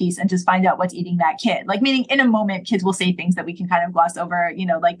competitive piece and just find out what's eating that kid. Like meaning in a moment, kids will say things that we can kind of gloss over,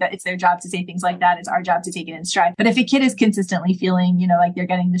 like that it's their job to say things like that. It's our job to take it in stride. But if a kid is consistently feeling, like they're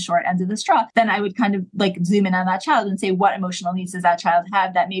getting the short end of the straw, then I would kind of like zoom in on that child and say, what emotional needs does that child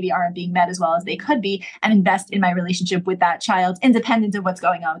have that maybe aren't being met as well as they could be, and invest in my relationship with that child, independent of what's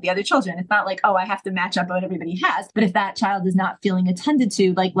going on with the other children. It's not like, oh, I have to match up what everybody has. But if that child is not feeling attended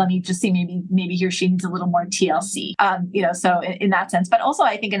to, like, let me just see, maybe he or she needs a little more TLC, so in that sense. But also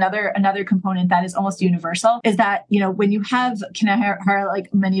I think another component that is almost universal is that, when you have,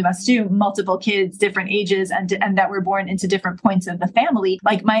 like many of us do, multiple kids, different ages, and that were born into different points of the family,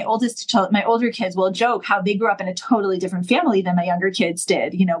 like my older kids will joke how they grew up in a totally different family than my younger kids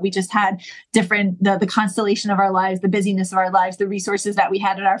did. We just had different, the constellation of our lives, the busyness of our lives, the resources that we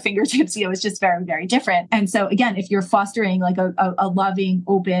had at our fingertips, it's just very, very different. And so again, if you're fostering like a loving,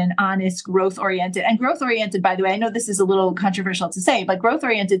 open, honest, growth-oriented, by the way, I know this is a little controversial to say, but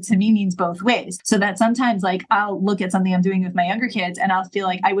growth-oriented to me means both ways. So that sometimes like I'll look at something I'm doing with my younger kids and I'll feel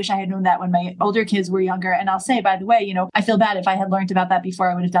like I wish I had known that when my older kids were younger. And I'll say, by the way, I feel bad if I had learned about that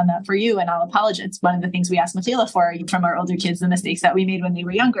before, I would have done that for you. And I'll apologize. It's one of the things we asked Matila for from our older kids, the mistakes that we made when they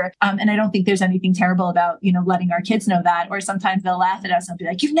were younger. And I don't think there's anything terrible about, letting our kids know that. Or sometimes they'll laugh at us and be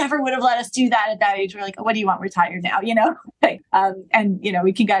like, you never would have let us do that at that age. We're like, what do you want? We're tired now,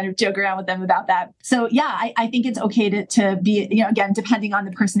 we can kind of joke around with them about that. So yeah, I think it's okay to be, again, depending on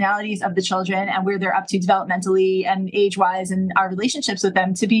the personalities of the children and where they're up to developmentally and age-wise and our relationships with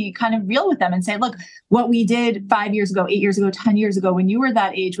them, to be kind of real with them and say, look, what we did 5 years ago, 8 years ago, 10 years ago, when you were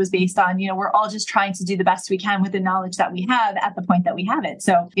that age was based on, we're all just trying to do the best we can with the knowledge that we have at the point that we have it.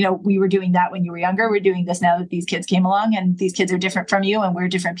 So, we were doing that when you were younger. We're doing this now that these kids came along, and these kids are different from you and we're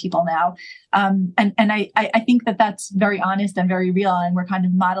different people now. And I think that that's very honest and very real. And we're kind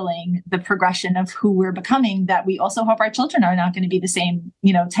of modeling the progression of who we're becoming, that we also hope our children are not going to be the same,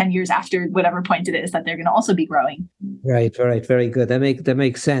 10 years after whatever point it is, that they're going to also be growing. Right. Very good. That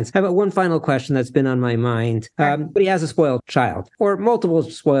makes sense. How about one final question that's been on my mind? But he has a spoiled child or multiple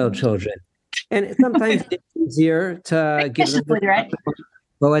spoiled children. And sometimes it's easier to give them... right?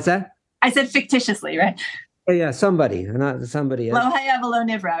 Well, what's that? I said fictitiously, right? Oh, yeah, somebody, not somebody else. Lo hayav lo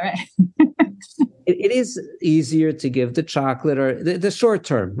nivra, right? It is easier to give the chocolate or the short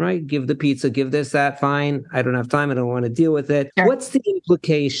term, right? Give the pizza, give this, that, fine. I don't have time. I don't want to deal with it. Sure. What's the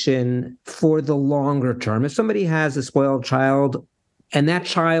implication for the longer term? If somebody has a spoiled child, and that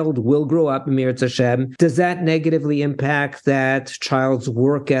child will grow up, Mirz Hashem, does that negatively impact that child's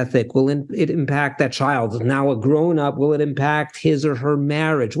work ethic? Will it impact that child? Now a grown up, will it impact his or her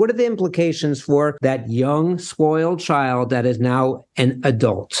marriage? What are the implications for that young, spoiled child that is now an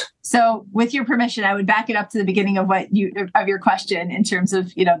adult? So with your permission, I would back it up to the beginning of your question in terms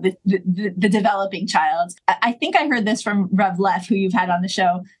of, the developing child. I think I heard this from Rev Leff, who you've had on the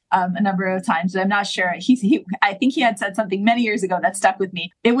show a number of times, but I'm not sure. I think he had said something many years ago that stuck with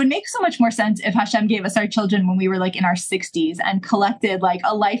me. It would make so much more sense if Hashem gave us our children when we were like in our 60s and collected like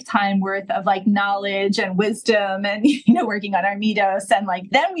a lifetime worth of like knowledge and wisdom and, working on our midos. And like,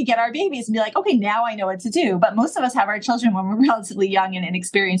 then we get our babies and be like, okay, now I know what to do. But most of us have our children when we're relatively young and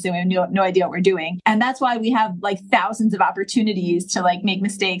inexperienced and we have no idea what we're doing. And that's why we have like thousands of opportunities to like make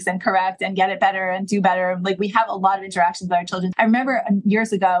mistakes and correct and get it better and do better. Like we have a lot of interactions with our children. I remember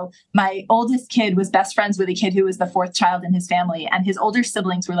years ago, ago, my oldest kid was best friends with a kid who was the fourth child in his family. And his older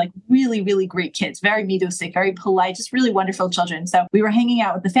siblings were like really, really great kids, very midosik, very polite, just really wonderful children. So we were hanging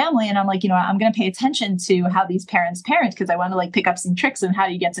out with the family and I'm like, I'm going to pay attention to how these parents parent because I want to like pick up some tricks on how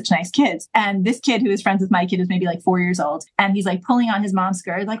do you get such nice kids. And this kid who is friends with my kid is maybe like 4 years old. And he's like pulling on his mom's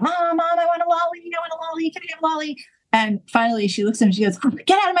skirt, like, Mom, I want a lolly. I want a lolly. Can I have a lolly? And finally she looks at him and she goes,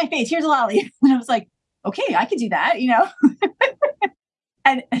 get out of my face. Here's a lolly. And I was like, okay, I could do that,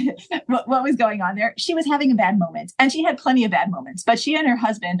 And what was going on there? She was having a bad moment and she had plenty of bad moments, but she and her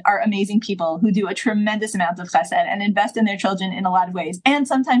husband are amazing people who do a tremendous amount of chesed and invest in their children in a lot of ways. And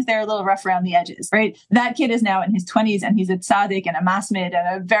sometimes they're a little rough around the edges, right? That kid is now in his 20s and he's a tzaddik and a masmid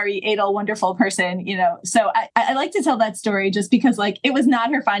and a very edel, wonderful person, So I like to tell that story just because like it was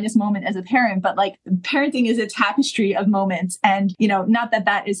not her finest moment as a parent, but like parenting is a tapestry of moments. And, not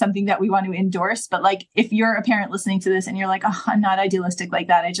that is something that we want to endorse, but like if you're a parent listening to this and you're like, oh, I'm not idealistic like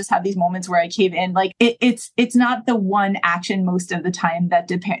that. I just have these moments where I cave in. Like it's not the one action most of the time that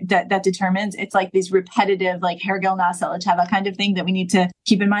determines. It's like these repetitive, like hergel nasa l'tava kind of thing that we need to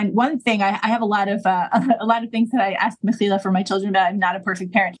keep in mind. One thing I have a lot of things that I ask Mechila for my children about. I'm not a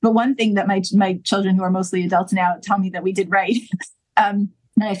perfect parent, but one thing that my children who are mostly adults now tell me that we did right.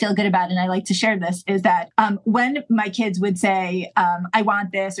 And I feel good about, and I like to share this, is that when my kids would say, I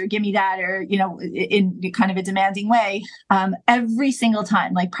want this or give me that, or, in kind of a demanding way, every single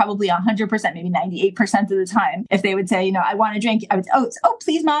time, like probably 100%, maybe 98% of the time, if they would say, I want a drink, I would say, oh,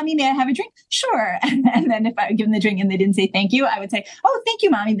 please, mommy, may I have a drink? Sure. And then if I would give them the drink and they didn't say thank you, I would say, oh, thank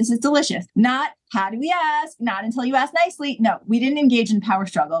you, mommy, this is delicious. Not, how do we ask? Not until you ask nicely. No, we didn't engage in power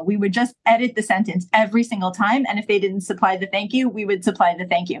struggle. We would just edit the sentence every single time. And if they didn't supply the thank you, we would supply the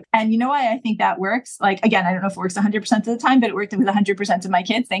thank you. And you know why I think that works? Like, again, I don't know if it works 100% of the time, but it worked with 100% of my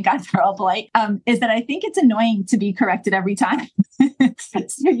kids. Thank God they're all polite. Is that I think it's annoying to be corrected every time.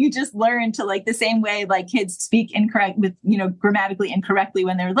 So you just learn to like the same way, like kids speak incorrect with, grammatically incorrectly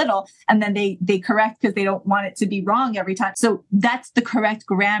when they're little. And then they correct because they don't want it to be wrong every time. So that's the correct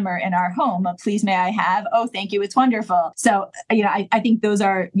grammar in our home. Please, may I have? Oh, thank you. It's wonderful. So, I think those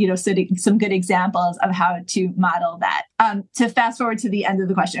are, some good examples of how to model that. To fast forward to the end of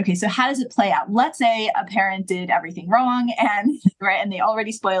the question. Okay. So how does it play out? Let's say a parent did everything wrong and they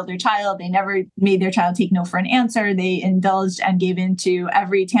already spoiled their child. They never made their child take no for an answer. They indulged and gave into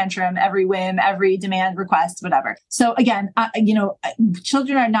every tantrum, every whim, every demand, request, whatever. So again,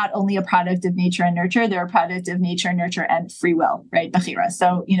 children are not only a product of nature and nurture, they're a product of nature, nurture, and free will, right? Bechira.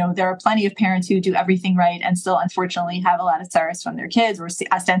 So, there are plenty of parents who do everything right and still unfortunately have a lot of tsaras from their kids or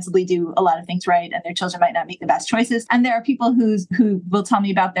ostensibly do a lot of things right and their children might not make the best choices. And there are people who will tell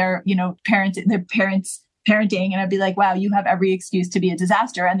me about their, parents parenting and I'd be like, wow, you have every excuse to be a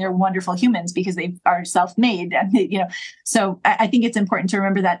disaster. And they're wonderful humans because they are self-made. And so I think it's important to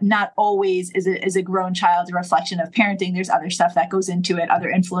remember that not always is a grown child a reflection of parenting. There's other stuff that goes into it, other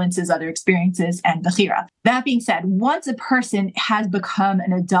influences, other experiences, and bechira. That being said, once a person has become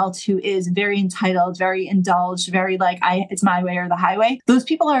an adult who is very entitled, very indulged, very like, it's my way or the highway, those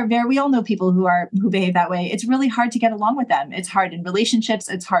people are we all know people who behave that way. It's really hard to get along with them. It's hard in relationships.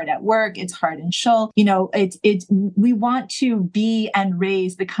 It's hard at work. It's hard in shul. We want to be and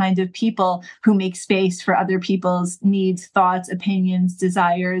raise the kind of people who make space for other people's needs, thoughts, opinions,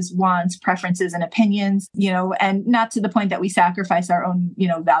 desires, wants, preferences, and opinions, and not to the point that we sacrifice our own,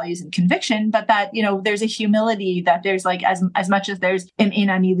 values and conviction, but that, there's a humility that there's like, as much as there's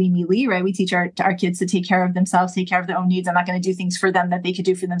mili, right? We teach our kids to take care of themselves, take care of their own needs. I'm not going to do things for them that they could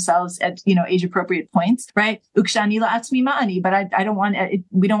do for themselves at, age appropriate points, right? Ukshani la'atzmi ma'ani, but I don't want,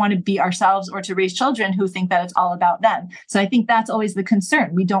 we don't want to be ourselves or to raise children who think that it's all about them. So I think that's always the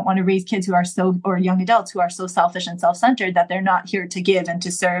concern. We don't want to raise kids or young adults who are so selfish and self-centered that they're not here to give and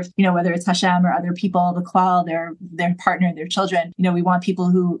to serve, whether it's Hashem or other people, the klal, their partner, their children. We want people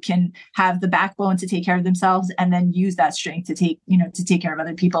who can have the backbone to take care of themselves and then use that strength to take care of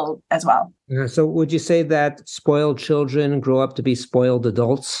other people as well. So would you say that spoiled children grow up to be spoiled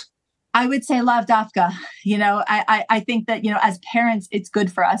adults? I would say lav dafka. I think that, as parents, it's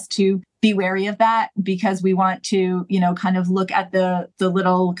good for us to be wary of that because we want to, kind of look at the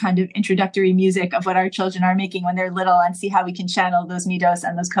little kind of introductory music of what our children are making when they're little and see how we can channel those midos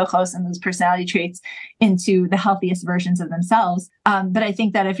and those kochos and those personality traits into the healthiest versions of themselves. But I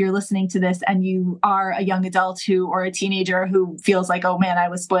think that if you're listening to this and you are a young adult or a teenager who feels like, oh man, I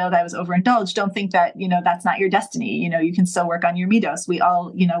was spoiled, I was overindulged, don't think that, that's not your destiny. You can still work on your midos. We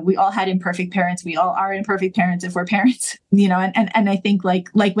all had imperfect parents. We all are imperfect parents if we're parents, and I think like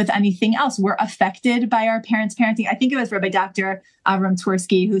with anything everything else. We're affected by our parents' parenting. I think it was Rabbi Dr. Avram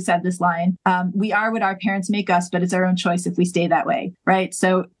Tversky who said this line, we are what our parents make us, but it's our own choice if we stay that way, right?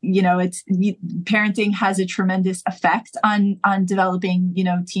 So, parenting has a tremendous effect on developing,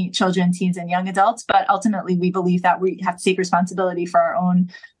 children, teens, and young adults. But ultimately, we believe that we have to take responsibility for our own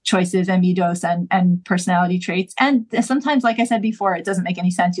choices and midos and personality traits. And sometimes, like I said before, it doesn't make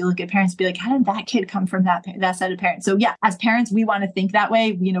any sense. You look at parents and be like, how did that kid come from that set of parents? So yeah, as parents, we want to think that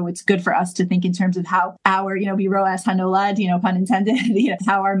way. It's good for us to think in terms of how our, biroas hanolad, pun intended,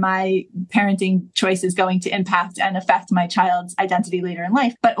 how are my parenting choices going to impact and affect my child's identity later in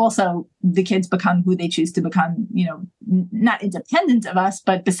life, but also the kids become who they choose to become, not independent of us,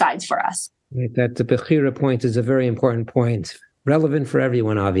 but besides for us. That the Bechira point is a very important point. Relevant for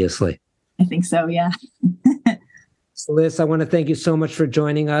everyone, obviously. I think so, yeah. So Liz, I want to thank you so much for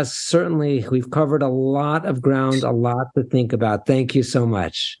joining us. Certainly, we've covered a lot of ground, a lot to think about. Thank you so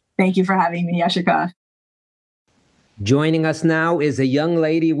much. Thank you for having me, Yashika. Joining us now is a young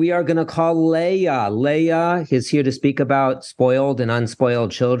lady we are going to call Leah. Leah is here to speak about spoiled and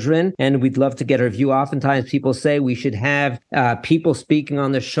unspoiled children, and we'd love to get her view. Oftentimes people say we should have people speaking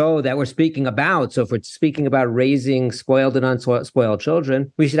on the show that we're speaking about. So if we're speaking about raising spoiled and unspoiled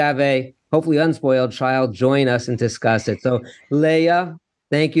children, we should have a hopefully unspoiled child join us and discuss it. So Leah,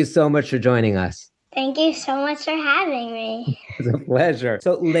 thank you so much for joining us. Thank you so much for having me. It's a pleasure.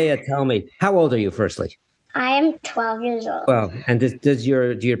 So Leah, tell me, how old are you firstly? I am 12 years old. Well, and do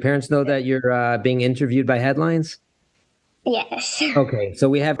your parents know that you're being interviewed by Headlines? Yes. Okay, so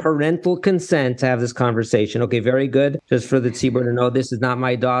we have parental consent to have this conversation. Okay, very good. Just for the tzibur to know, this is not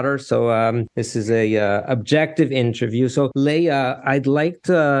my daughter, so this is a objective interview. So Leah, I'd like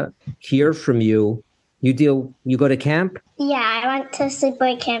to hear from you. You go to camp? Yeah, I went to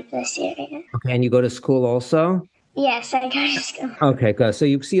sleepaway camp this year. Yeah. Okay, and you go to school also? Yes, I go to school. Okay, good. So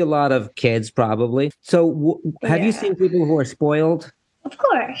you see a lot of kids probably. So have you seen people who are spoiled? Of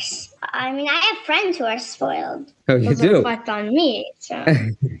course. I mean, I have friends who are spoiled. Oh, you Doesn't do? reflect on me. So,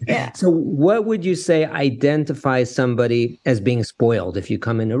 yeah. So what would you say identifies somebody as being spoiled? If you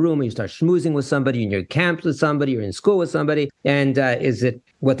come in a room and you start schmoozing with somebody, and you're camped with somebody, you're in school with somebody, and is it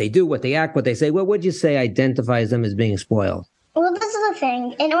what they do, what they act, what they say? What would you say identifies them as being spoiled? Well, this is the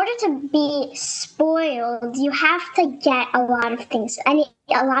thing. In order to be spoiled, you have to get a lot of things.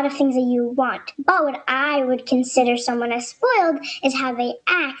 A lot of things that you want. But what I would consider someone as spoiled is how they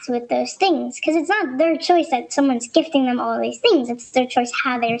act with those things. Because it's not their choice that someone's gifting them all these things. It's their choice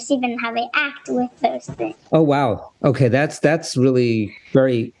how they receive it and how they act with those things. Oh, wow. Okay, that's really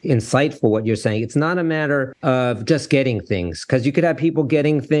very insightful what you're saying. It's not a matter of just getting things. Because you could have people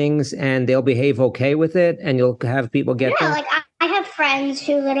getting things and they'll behave okay with it. And you'll have people get Yeah, them. like I have friends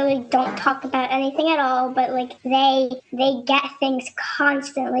who literally don't talk about anything at all, but like they get things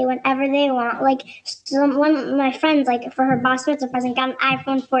constantly whenever they want. Like one of my friends, like for her boss mitzvah present, got an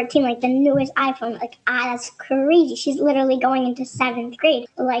iPhone 14, like the newest iPhone. Like that's crazy. She's literally going into 7th grade.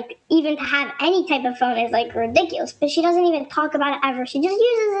 Like even to have any type of phone is like ridiculous. But she doesn't even talk about it ever. She just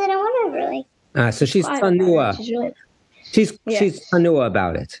uses it and whatever. Like So she's tanua. She's tanua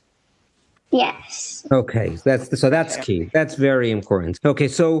about it. Yes. Okay, that's key. That's very important. Okay,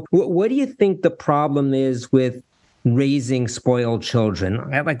 so what do you think the problem is with raising spoiled children?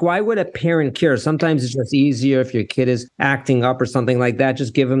 Like, why would a parent care? Sometimes it's just easier if your kid is acting up or something like that.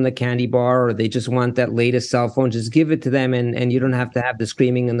 Just give them the candy bar, or they just want that latest cell phone. Just give it to them, and you don't have to have the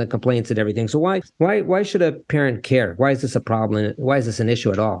screaming and the complaints and everything. So why should a parent care? Why is this a problem? Why is this an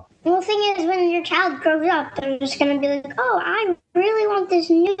issue at all? Well, the thing is, when your child grows up, they're just going to be like, oh, I really want this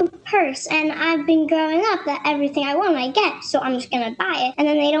new purse, and I've been growing up that everything I want I get, so I'm just going to buy it. And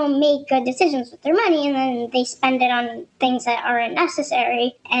then they don't make good decisions with their money, and then they spend it on things that aren't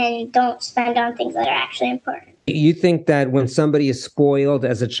necessary and don't spend on things that are actually important. You think that when somebody is spoiled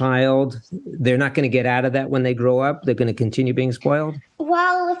as a child, they're not going to get out of that when they grow up? They're going to continue being spoiled?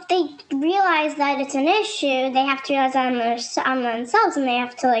 Well, if they realize that it's an issue, they have to realize that on themselves, and they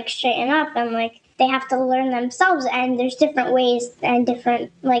have to like straighten up, and like they have to learn themselves. And there's different ways and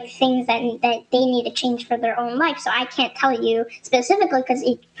different like things that they need to change for their own life. So I can't tell you specifically because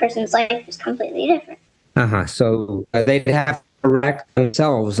each person's life is completely different. So they'd have to correct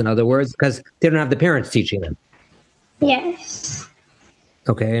themselves, in other words, because they don't have the parents teaching them. Yes.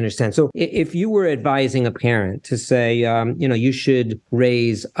 Okay, I understand. So if you were advising a parent to say, you should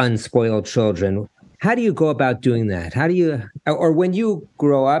raise unspoiled children, how do you go about doing that? How do you Or when you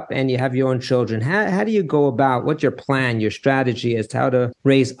grow up and you have your own children, how do you go about, what's your plan, your strategy as to how to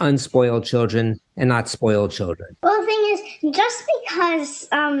raise unspoiled children and not spoiled children? Well, the thing is, just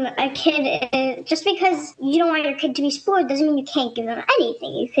because you don't want your kid to be spoiled doesn't mean you can't give them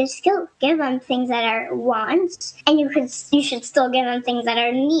anything. You could still give them things that are wants, and you should still give them things that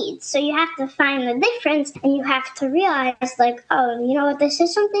are needs. So you have to find the difference, and you have to realize, like, oh, you know what, this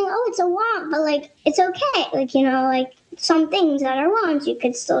is something, oh, it's a want, but, like, it's okay. Like, you know, like, some things that are wants you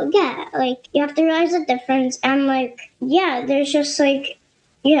could still get. Like, you have to realize the difference, and, like, yeah, there's just, like,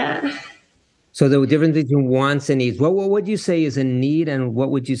 yeah. So the difference between wants and needs. What would you say is a need, and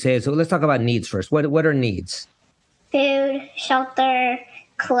what would you say is? So let's talk about needs first. What are needs? Food, shelter,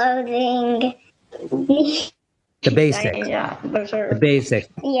 clothing. The basic. Yeah, those are The basic.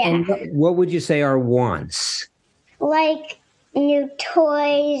 Yeah. And what would you say are wants? Like new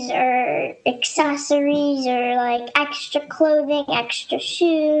toys or accessories or like extra clothing, extra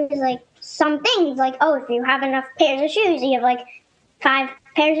shoes, like some things. Like, oh, if you have enough pairs of shoes, you have like 5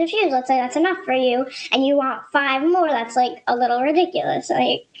 pairs of shoes, let's say that's enough for you, and you want 5 more, that's like a little ridiculous.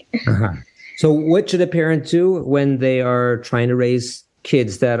 Like, So what should a parent do when they are trying to raise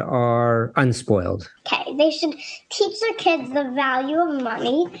kids that are unspoiled? okay, they should teach their kids the value of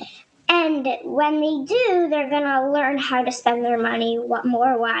money. And when they do, they're going to learn how to spend their money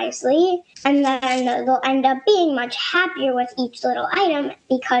more wisely. And then they'll end up being much happier with each little item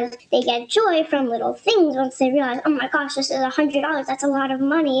because they get joy from little things once they realize, oh my gosh, this is $100. That's a lot of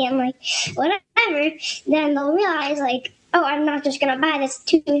money. And like, whatever. Then they'll realize, like, oh, I'm not just going to buy this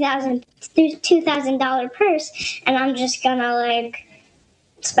 $2,000 purse and I'm just going to, like,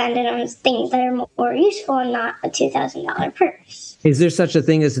 spend it on things that are more useful and not a $2,000 purse. Is there such a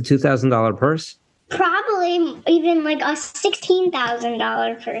thing as a $2,000 purse? Probably even like a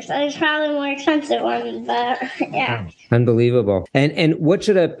 $16,000 purse. There's probably more expensive ones, but yeah. Unbelievable. And what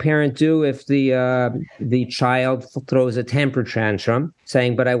should a parent do if the child throws a temper tantrum,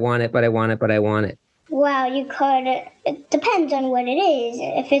 saying, "But I want it, but I want it, but I want it"? Well, it depends on what it is.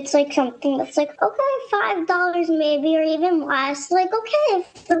 If it's like something that's like, okay, $5 maybe, or even less, like, okay,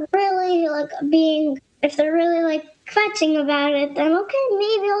 if they're really like fetching about it, then okay,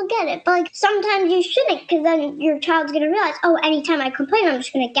 maybe I'll get it. But like, sometimes you shouldn't, because then your child's going to realize, oh, anytime I complain, I'm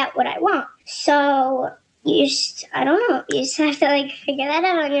just going to get what I want. So I don't know, you just have to like figure that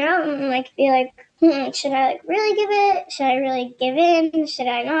out on your own and like be like, should I like really give it? Should I really give in? Should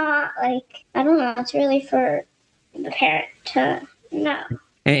I not? Like, I don't know. It's really for the parent to know.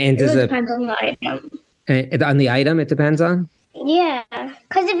 And does it depends on the item. On the item, it depends on? Yeah,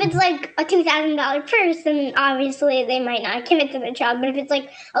 because if it's like a $2,000 purse, then obviously they might not give it to the child. But if it's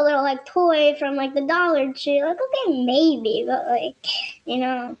like a little like toy from like the Dollar Tree, like, okay, maybe, but like, you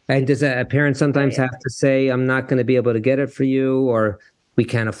know. And does a parent sometimes have to say, I'm not going to be able to get it for you, or we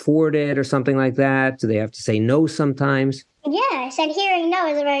can't afford it, or something like that? Do they have to say no sometimes? Yeah, I said hearing no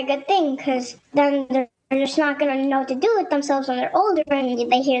is a very good thing, because then they're just not going to know what to do with themselves when they're older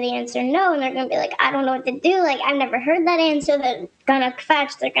and they hear the answer no, and they're going to be like, I don't know what to do. Like, I've never heard that answer. They're going to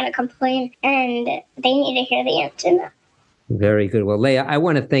fetch, they're going to complain, and they need to hear the answer no. Very good. Well, Leah, I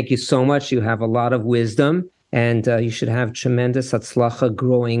want to thank you so much. You have a lot of wisdom. And you should have tremendous hatzlacha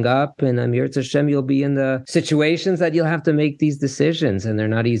growing up. And Yirtzeh Hashem, you'll be in the situations that you'll have to make these decisions. And they're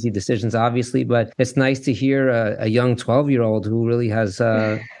not easy decisions, obviously, but it's nice to hear a young 12-year-old who really has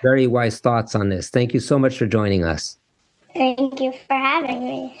very wise thoughts on this. Thank you so much for joining us. Thank you for having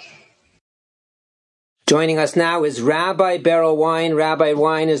me. Joining us now is Rabbi Beryl Wein. Rabbi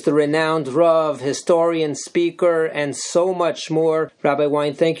Wein is the renowned Rav, historian, speaker, and so much more. Rabbi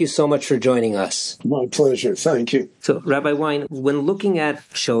Wein, thank you so much for joining us. My pleasure. Thank you. So, Rabbi Wein, when looking at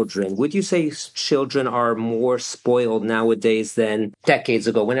children, would you say children are more spoiled nowadays than decades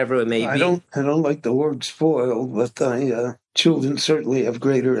ago, whenever it may be? I don't like the word spoiled, but children certainly have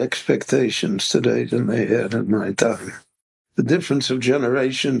greater expectations today than they had in my time. The difference of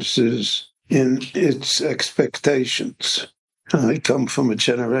generations is in its expectations. I come from a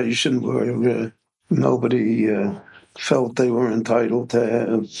generation where nobody felt they were entitled to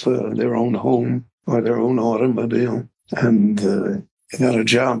have their own home or their own automobile. And I got a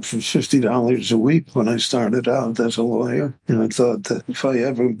job for $50 a week when I started out as a lawyer. And I thought that if I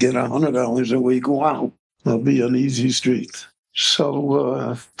ever get $100 a week, wow, I'll be on easy street.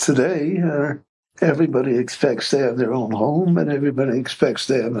 So today, everybody expects to have their own home, and everybody expects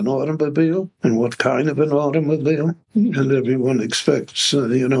to have an automobile, and what kind of an automobile. And everyone expects,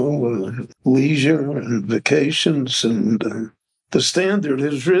 leisure and vacations, and the standard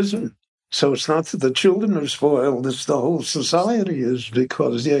has risen. So it's not that the children are spoiled, it's the whole society is,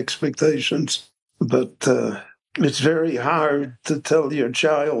 because the expectations. But It's very hard to tell your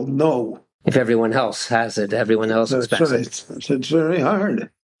child no. If everyone else has it, everyone else expects it. It's very hard.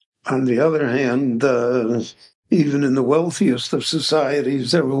 On the other hand, even in the wealthiest of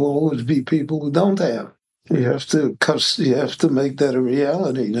societies, there will always be people who don't have. You have to make that a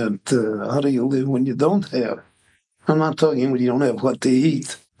reality. That how do you live when you don't have? I'm not talking when you don't have what to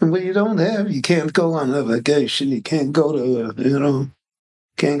eat. And when you don't have, you can't go on a vacation. You can't go to,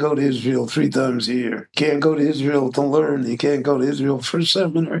 can't go to Israel 3 times a year. Can't go to Israel to learn. You can't go to Israel for a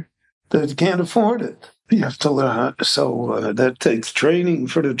seminar. You can't afford it. You have to learn. So that takes training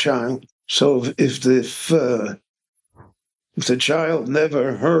for the child. So if the child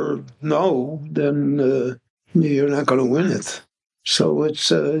never heard no, then you're not going to win it. So it's,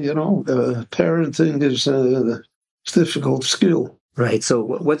 parenting is a difficult skill. Right. So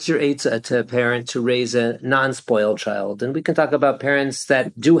what's your aid to a parent to raise a non-spoiled child? And we can talk about parents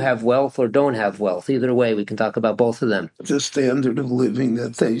that do have wealth or don't have wealth. Either way, we can talk about both of them. The standard of living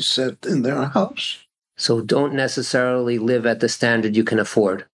that they set in their house. So don't necessarily live at the standard you can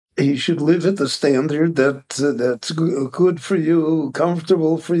afford. You should live at the standard that's good for you,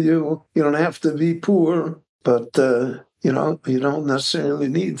 comfortable for you. You don't have to be poor, but you don't necessarily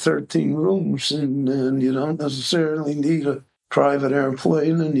need 13 rooms, and you don't necessarily need a private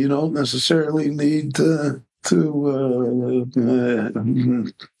airplane, and you don't necessarily need to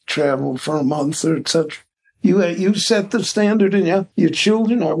travel for a month or etc. You set the standard, and your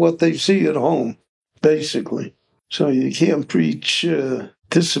children are what they see at home, basically. So you can't preach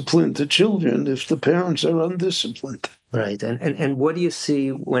discipline to children if the parents are undisciplined. Right. And what do you see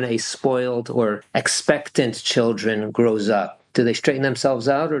when a spoiled or expectant children grows up? Do they straighten themselves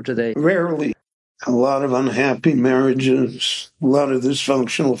out, or do they? Rarely. A lot of unhappy marriages, a lot of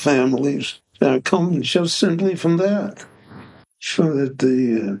dysfunctional families come just simply from that. So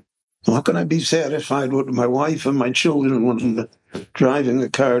that how can I be satisfied with my wife and my children when I'm driving a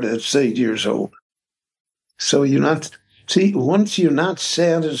car that's 8 years old? So once you're not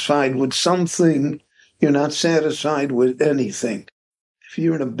satisfied with something, you're not satisfied with anything. If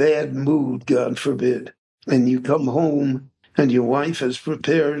you're in a bad mood, God forbid, and you come home and your wife has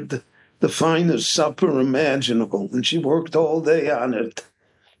prepared the finest supper imaginable, and she worked all day on it,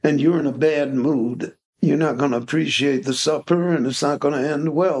 and you're in a bad mood, you're not going to appreciate the supper, and it's not going to end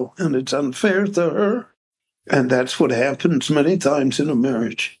well, and it's unfair to her. And that's what happens many times in a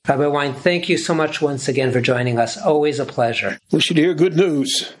marriage. Rabbi Wein, thank you so much once again for joining us. Always a pleasure. We should hear good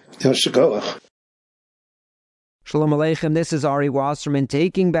news. Yashikoach. Shalom Aleichem, this is Ari Wasserman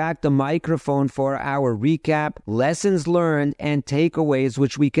taking back the microphone for our recap, lessons learned, and takeaways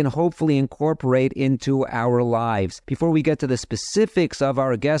which we can hopefully incorporate into our lives. Before we get to the specifics of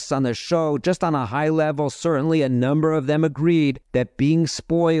our guests on the show, just on a high level, certainly a number of them agreed that being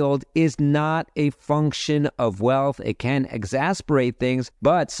spoiled is not a function of wealth. It can exasperate things,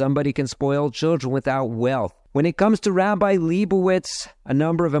 but somebody can spoil children without wealth. When it comes to Rabbi Leibowitz, a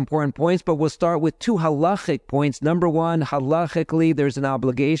number of important points, but we'll start with 2 halachic points. Number 1, halachically, there's an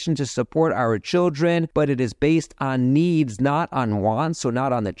obligation to support our children, but it is based on needs, not on wants. So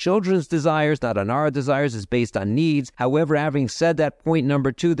not on the children's desires, not on our desires, it's based on needs. However, having said that, point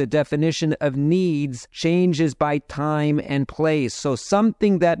number 2, the definition of needs changes by time and place. So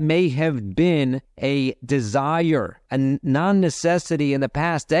something that may have been a desire, a non-necessity in the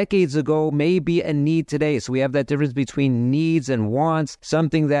past decades ago may be a need today. So we have that difference between needs and wants.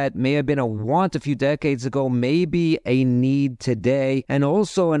 Something that may have been a want a few decades ago may be a need today. And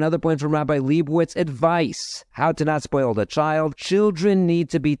also another point from Rabbi Leibowitz, advice, how to not spoil the child. Children need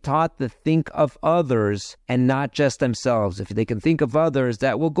to be taught to think of others and not just themselves. If they can think of others,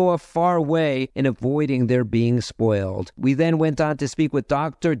 that will go a far way in avoiding their being spoiled. We then went on to speak with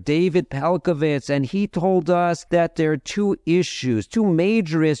Dr. David Pelkovitz, and he told us that there are 2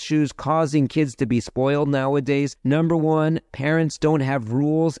 major issues causing kids to be spoiled nowadays. Number 1, parents don't have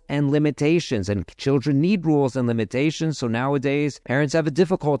rules and limitations, and children need rules and limitations. So nowadays, parents have a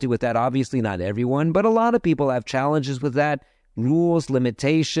difficulty with that. Obviously, not everyone, but a lot of people have challenges with that. Rules,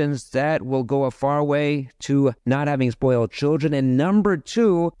 limitations, that will go a far way to not having spoiled children. And number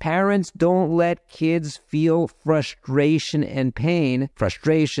 2, parents don't let kids feel frustration and pain.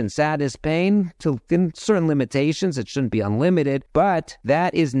 Frustration, sadness, pain, to certain limitations. It shouldn't be unlimited, but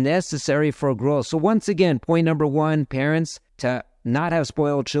that is necessary for growth. So once again, point number 1, parents to not have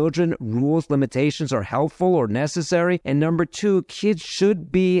spoiled children, rules, limitations are helpful or necessary. And number 2, kids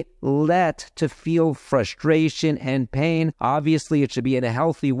should be let to feel frustration and pain. Obviously, it should be in a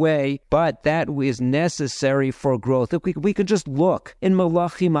healthy way, but that is necessary for growth. If we could just look in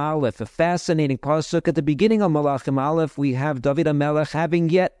Malachim Aleph, a fascinating pasuk. At the beginning of Malachim Aleph, we have David HaMelech having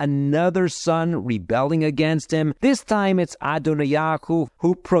yet another son rebelling against him. This time it's Adoniyahu,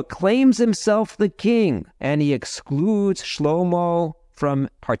 who proclaims himself the king, and he excludes Shlomo from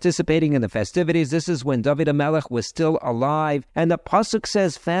participating in the festivities. This is when David HaMelech was still alive. And the pasuk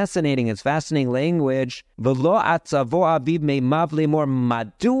says, it's fascinating language, V'lo atzavo aviv meimav lemor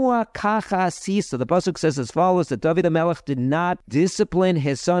madua kacha asisa. So the pasuk says as follows, that David HaMelech did not discipline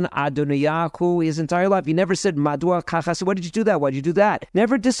his son Adoniyahu his entire life. He never said, Madua kacha asisa. Why did you do that? Why did you do that?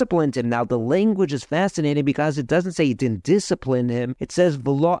 Never disciplined him. Now the language is fascinating because it doesn't say he didn't discipline him. It says,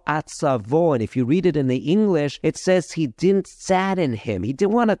 V'lo atzavo. And if you read it in the English, it says he didn't sadden him. He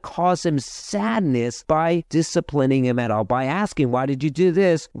didn't want to cause him sadness by disciplining him at all, by asking, why did you do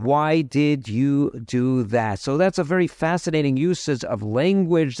this? Why did you do that? So that's a very fascinating usage of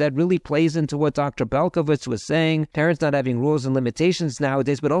language that really plays into what Dr. Belkovitz was saying. Parents not having rules and limitations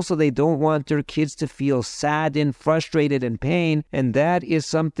nowadays, but also they don't want their kids to feel saddened, frustrated, and pain. And that is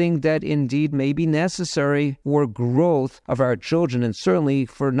something that indeed may be necessary for growth of our children, and certainly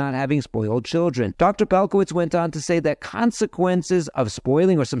for not having spoiled children. Dr. Belkovitz went on to say that consequences of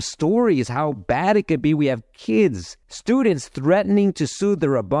spoiling, or some stories how bad it could be. We have kids, students threatening to sue the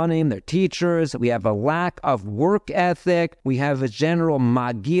Rabbanim, their teachers. We have a lack of work ethic. We have a general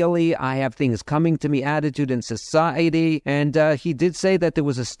magili, I have things coming to me attitude in society. And he did say that there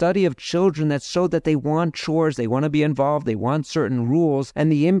was a study of children that showed that they want chores, they want to be involved, they want certain rules.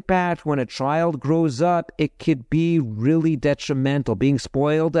 And the impact when a child grows up, it could be really detrimental. Being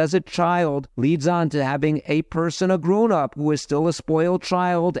spoiled as a child leads on to having a person, a grown-up, who is still a spoiled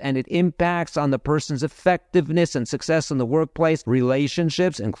child, and it impacts on the person's effectiveness and success in the workplace,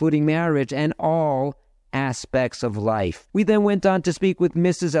 relationships, including marriage, and all aspects of life. We then went on to speak with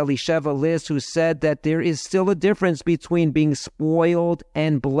Mrs. Elisheva Liz, who said that there is still a difference between being spoiled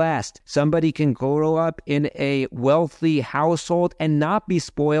and blessed. Somebody can grow up in a wealthy household and not be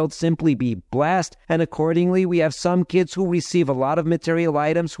spoiled, simply be blessed. And accordingly, we have some kids who receive a lot of material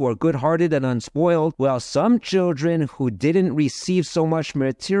items who are good-hearted and unspoiled, while some children who didn't receive so much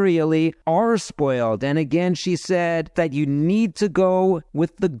materially are spoiled. And again, she said that you need to go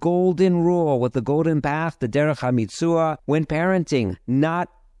with the golden rule, with the golden path, the derech hamitzua, when parenting, not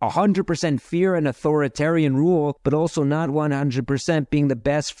 100% fear and authoritarian rule, but also not 100% being the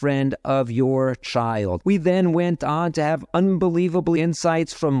best friend of your child. We then went on to have unbelievable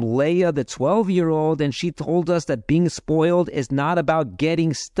insights from Leah, the 12-year-old, and she told us that being spoiled is not about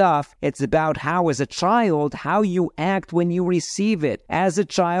getting stuff. It's about how, as a child, how you act when you receive it. As a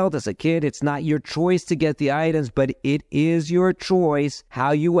child, as a kid, it's not your choice to get the items, but it is your choice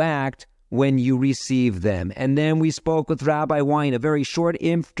how you act when you receive them. And then we spoke with Rabbi Wein, a very short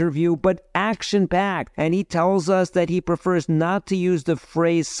interview, but action-packed. And he tells us that he prefers not to use the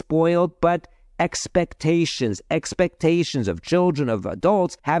phrase spoiled, but expectations. Expectations of children, of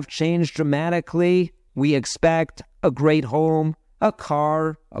adults, have changed dramatically. We expect a great home, a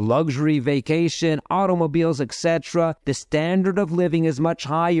car, a luxury vacation, automobiles, etc. The standard of living is much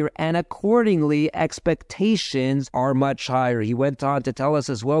higher, and accordingly, expectations are much higher. He went on to tell us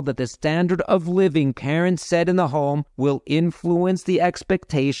as well that the standard of living parents set in the home will influence the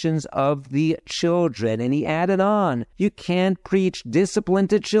expectations of the children. And he added on, you can't preach discipline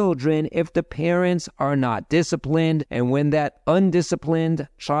to children if the parents are not disciplined. And when that undisciplined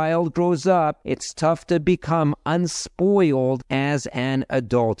child grows up, it's tough to become unspoiled as an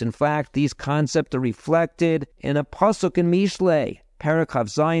adult. In fact, these concepts are reflected in a pasuk in Mishlei. Parak Chav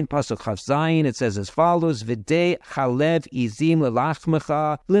Zayin, Pasuk Chav Zayin, it says as follows, V'dei chalev izim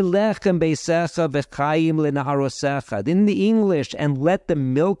lelachmecha, lelechem beisecha v'chayim lenaharosecha. In the English, and let the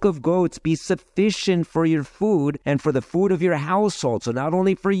milk of goats be sufficient for your food and for the food of your household. So not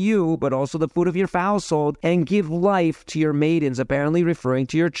only for you, but also the food of your household, and give life to your maidens, apparently referring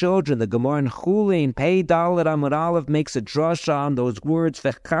to your children. The Gemara in Chulin, Pei Dalet Amud Aleph, makes a drasha on those words,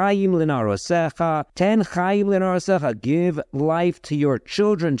 V'chayim lenaharosecha, 10 chayim lenaharosecha, give life to your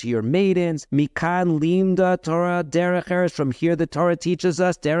children, to your maidens. Mikan limda Torah derech eretz. From here the Torah teaches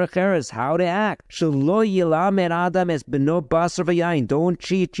us derech eretz, how to act. Shelo yilamed adam es beno basar v'yayin. Don't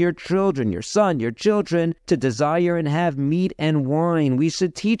cheat your children, your son, your children, to desire and have meat and wine. We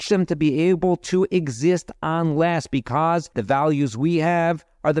should teach them to be able to exist on less, because the values we have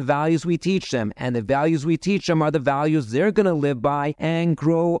are the values we teach them, and the values we teach them are the values they're going to live by and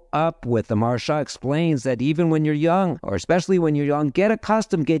grow up with. The Maharsha explains that even when you're young, or especially when you're young,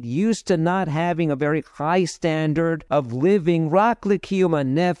 get used to not having a very high standard of living. Rak l'kiyum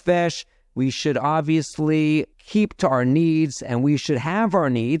nefesh. We should obviously keep to our needs, and we should have our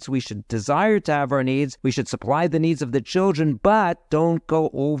needs. We should desire to have our needs. We should supply the needs of the children, but don't go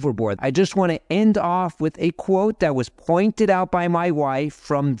overboard. I just want to end off with a quote that was pointed out by my wife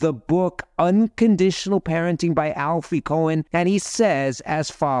from the book Unconditional Parenting by Alfie Cohen, and he says as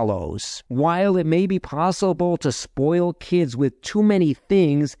follows: while it may be possible to spoil kids with too many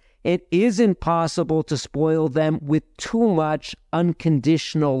things, it isn't possible to spoil them with too much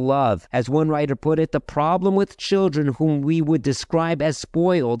unconditional love. As one writer put it, the problem with children whom we would describe as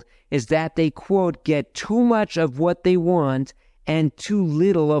spoiled is that they, quote, get too much of what they want and too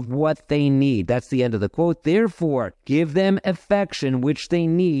little of what they need. That's the end of the quote. Therefore, give them affection which they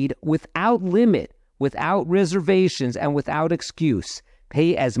need without limit, without reservations, and without excuse.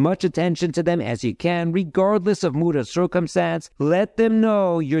 Pay as much attention to them as you can, regardless of mood or circumstance. Let them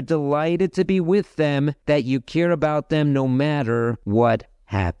know you're delighted to be with them, that you care about them no matter what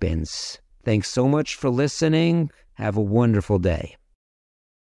happens. Thanks so much for listening. Have a wonderful day.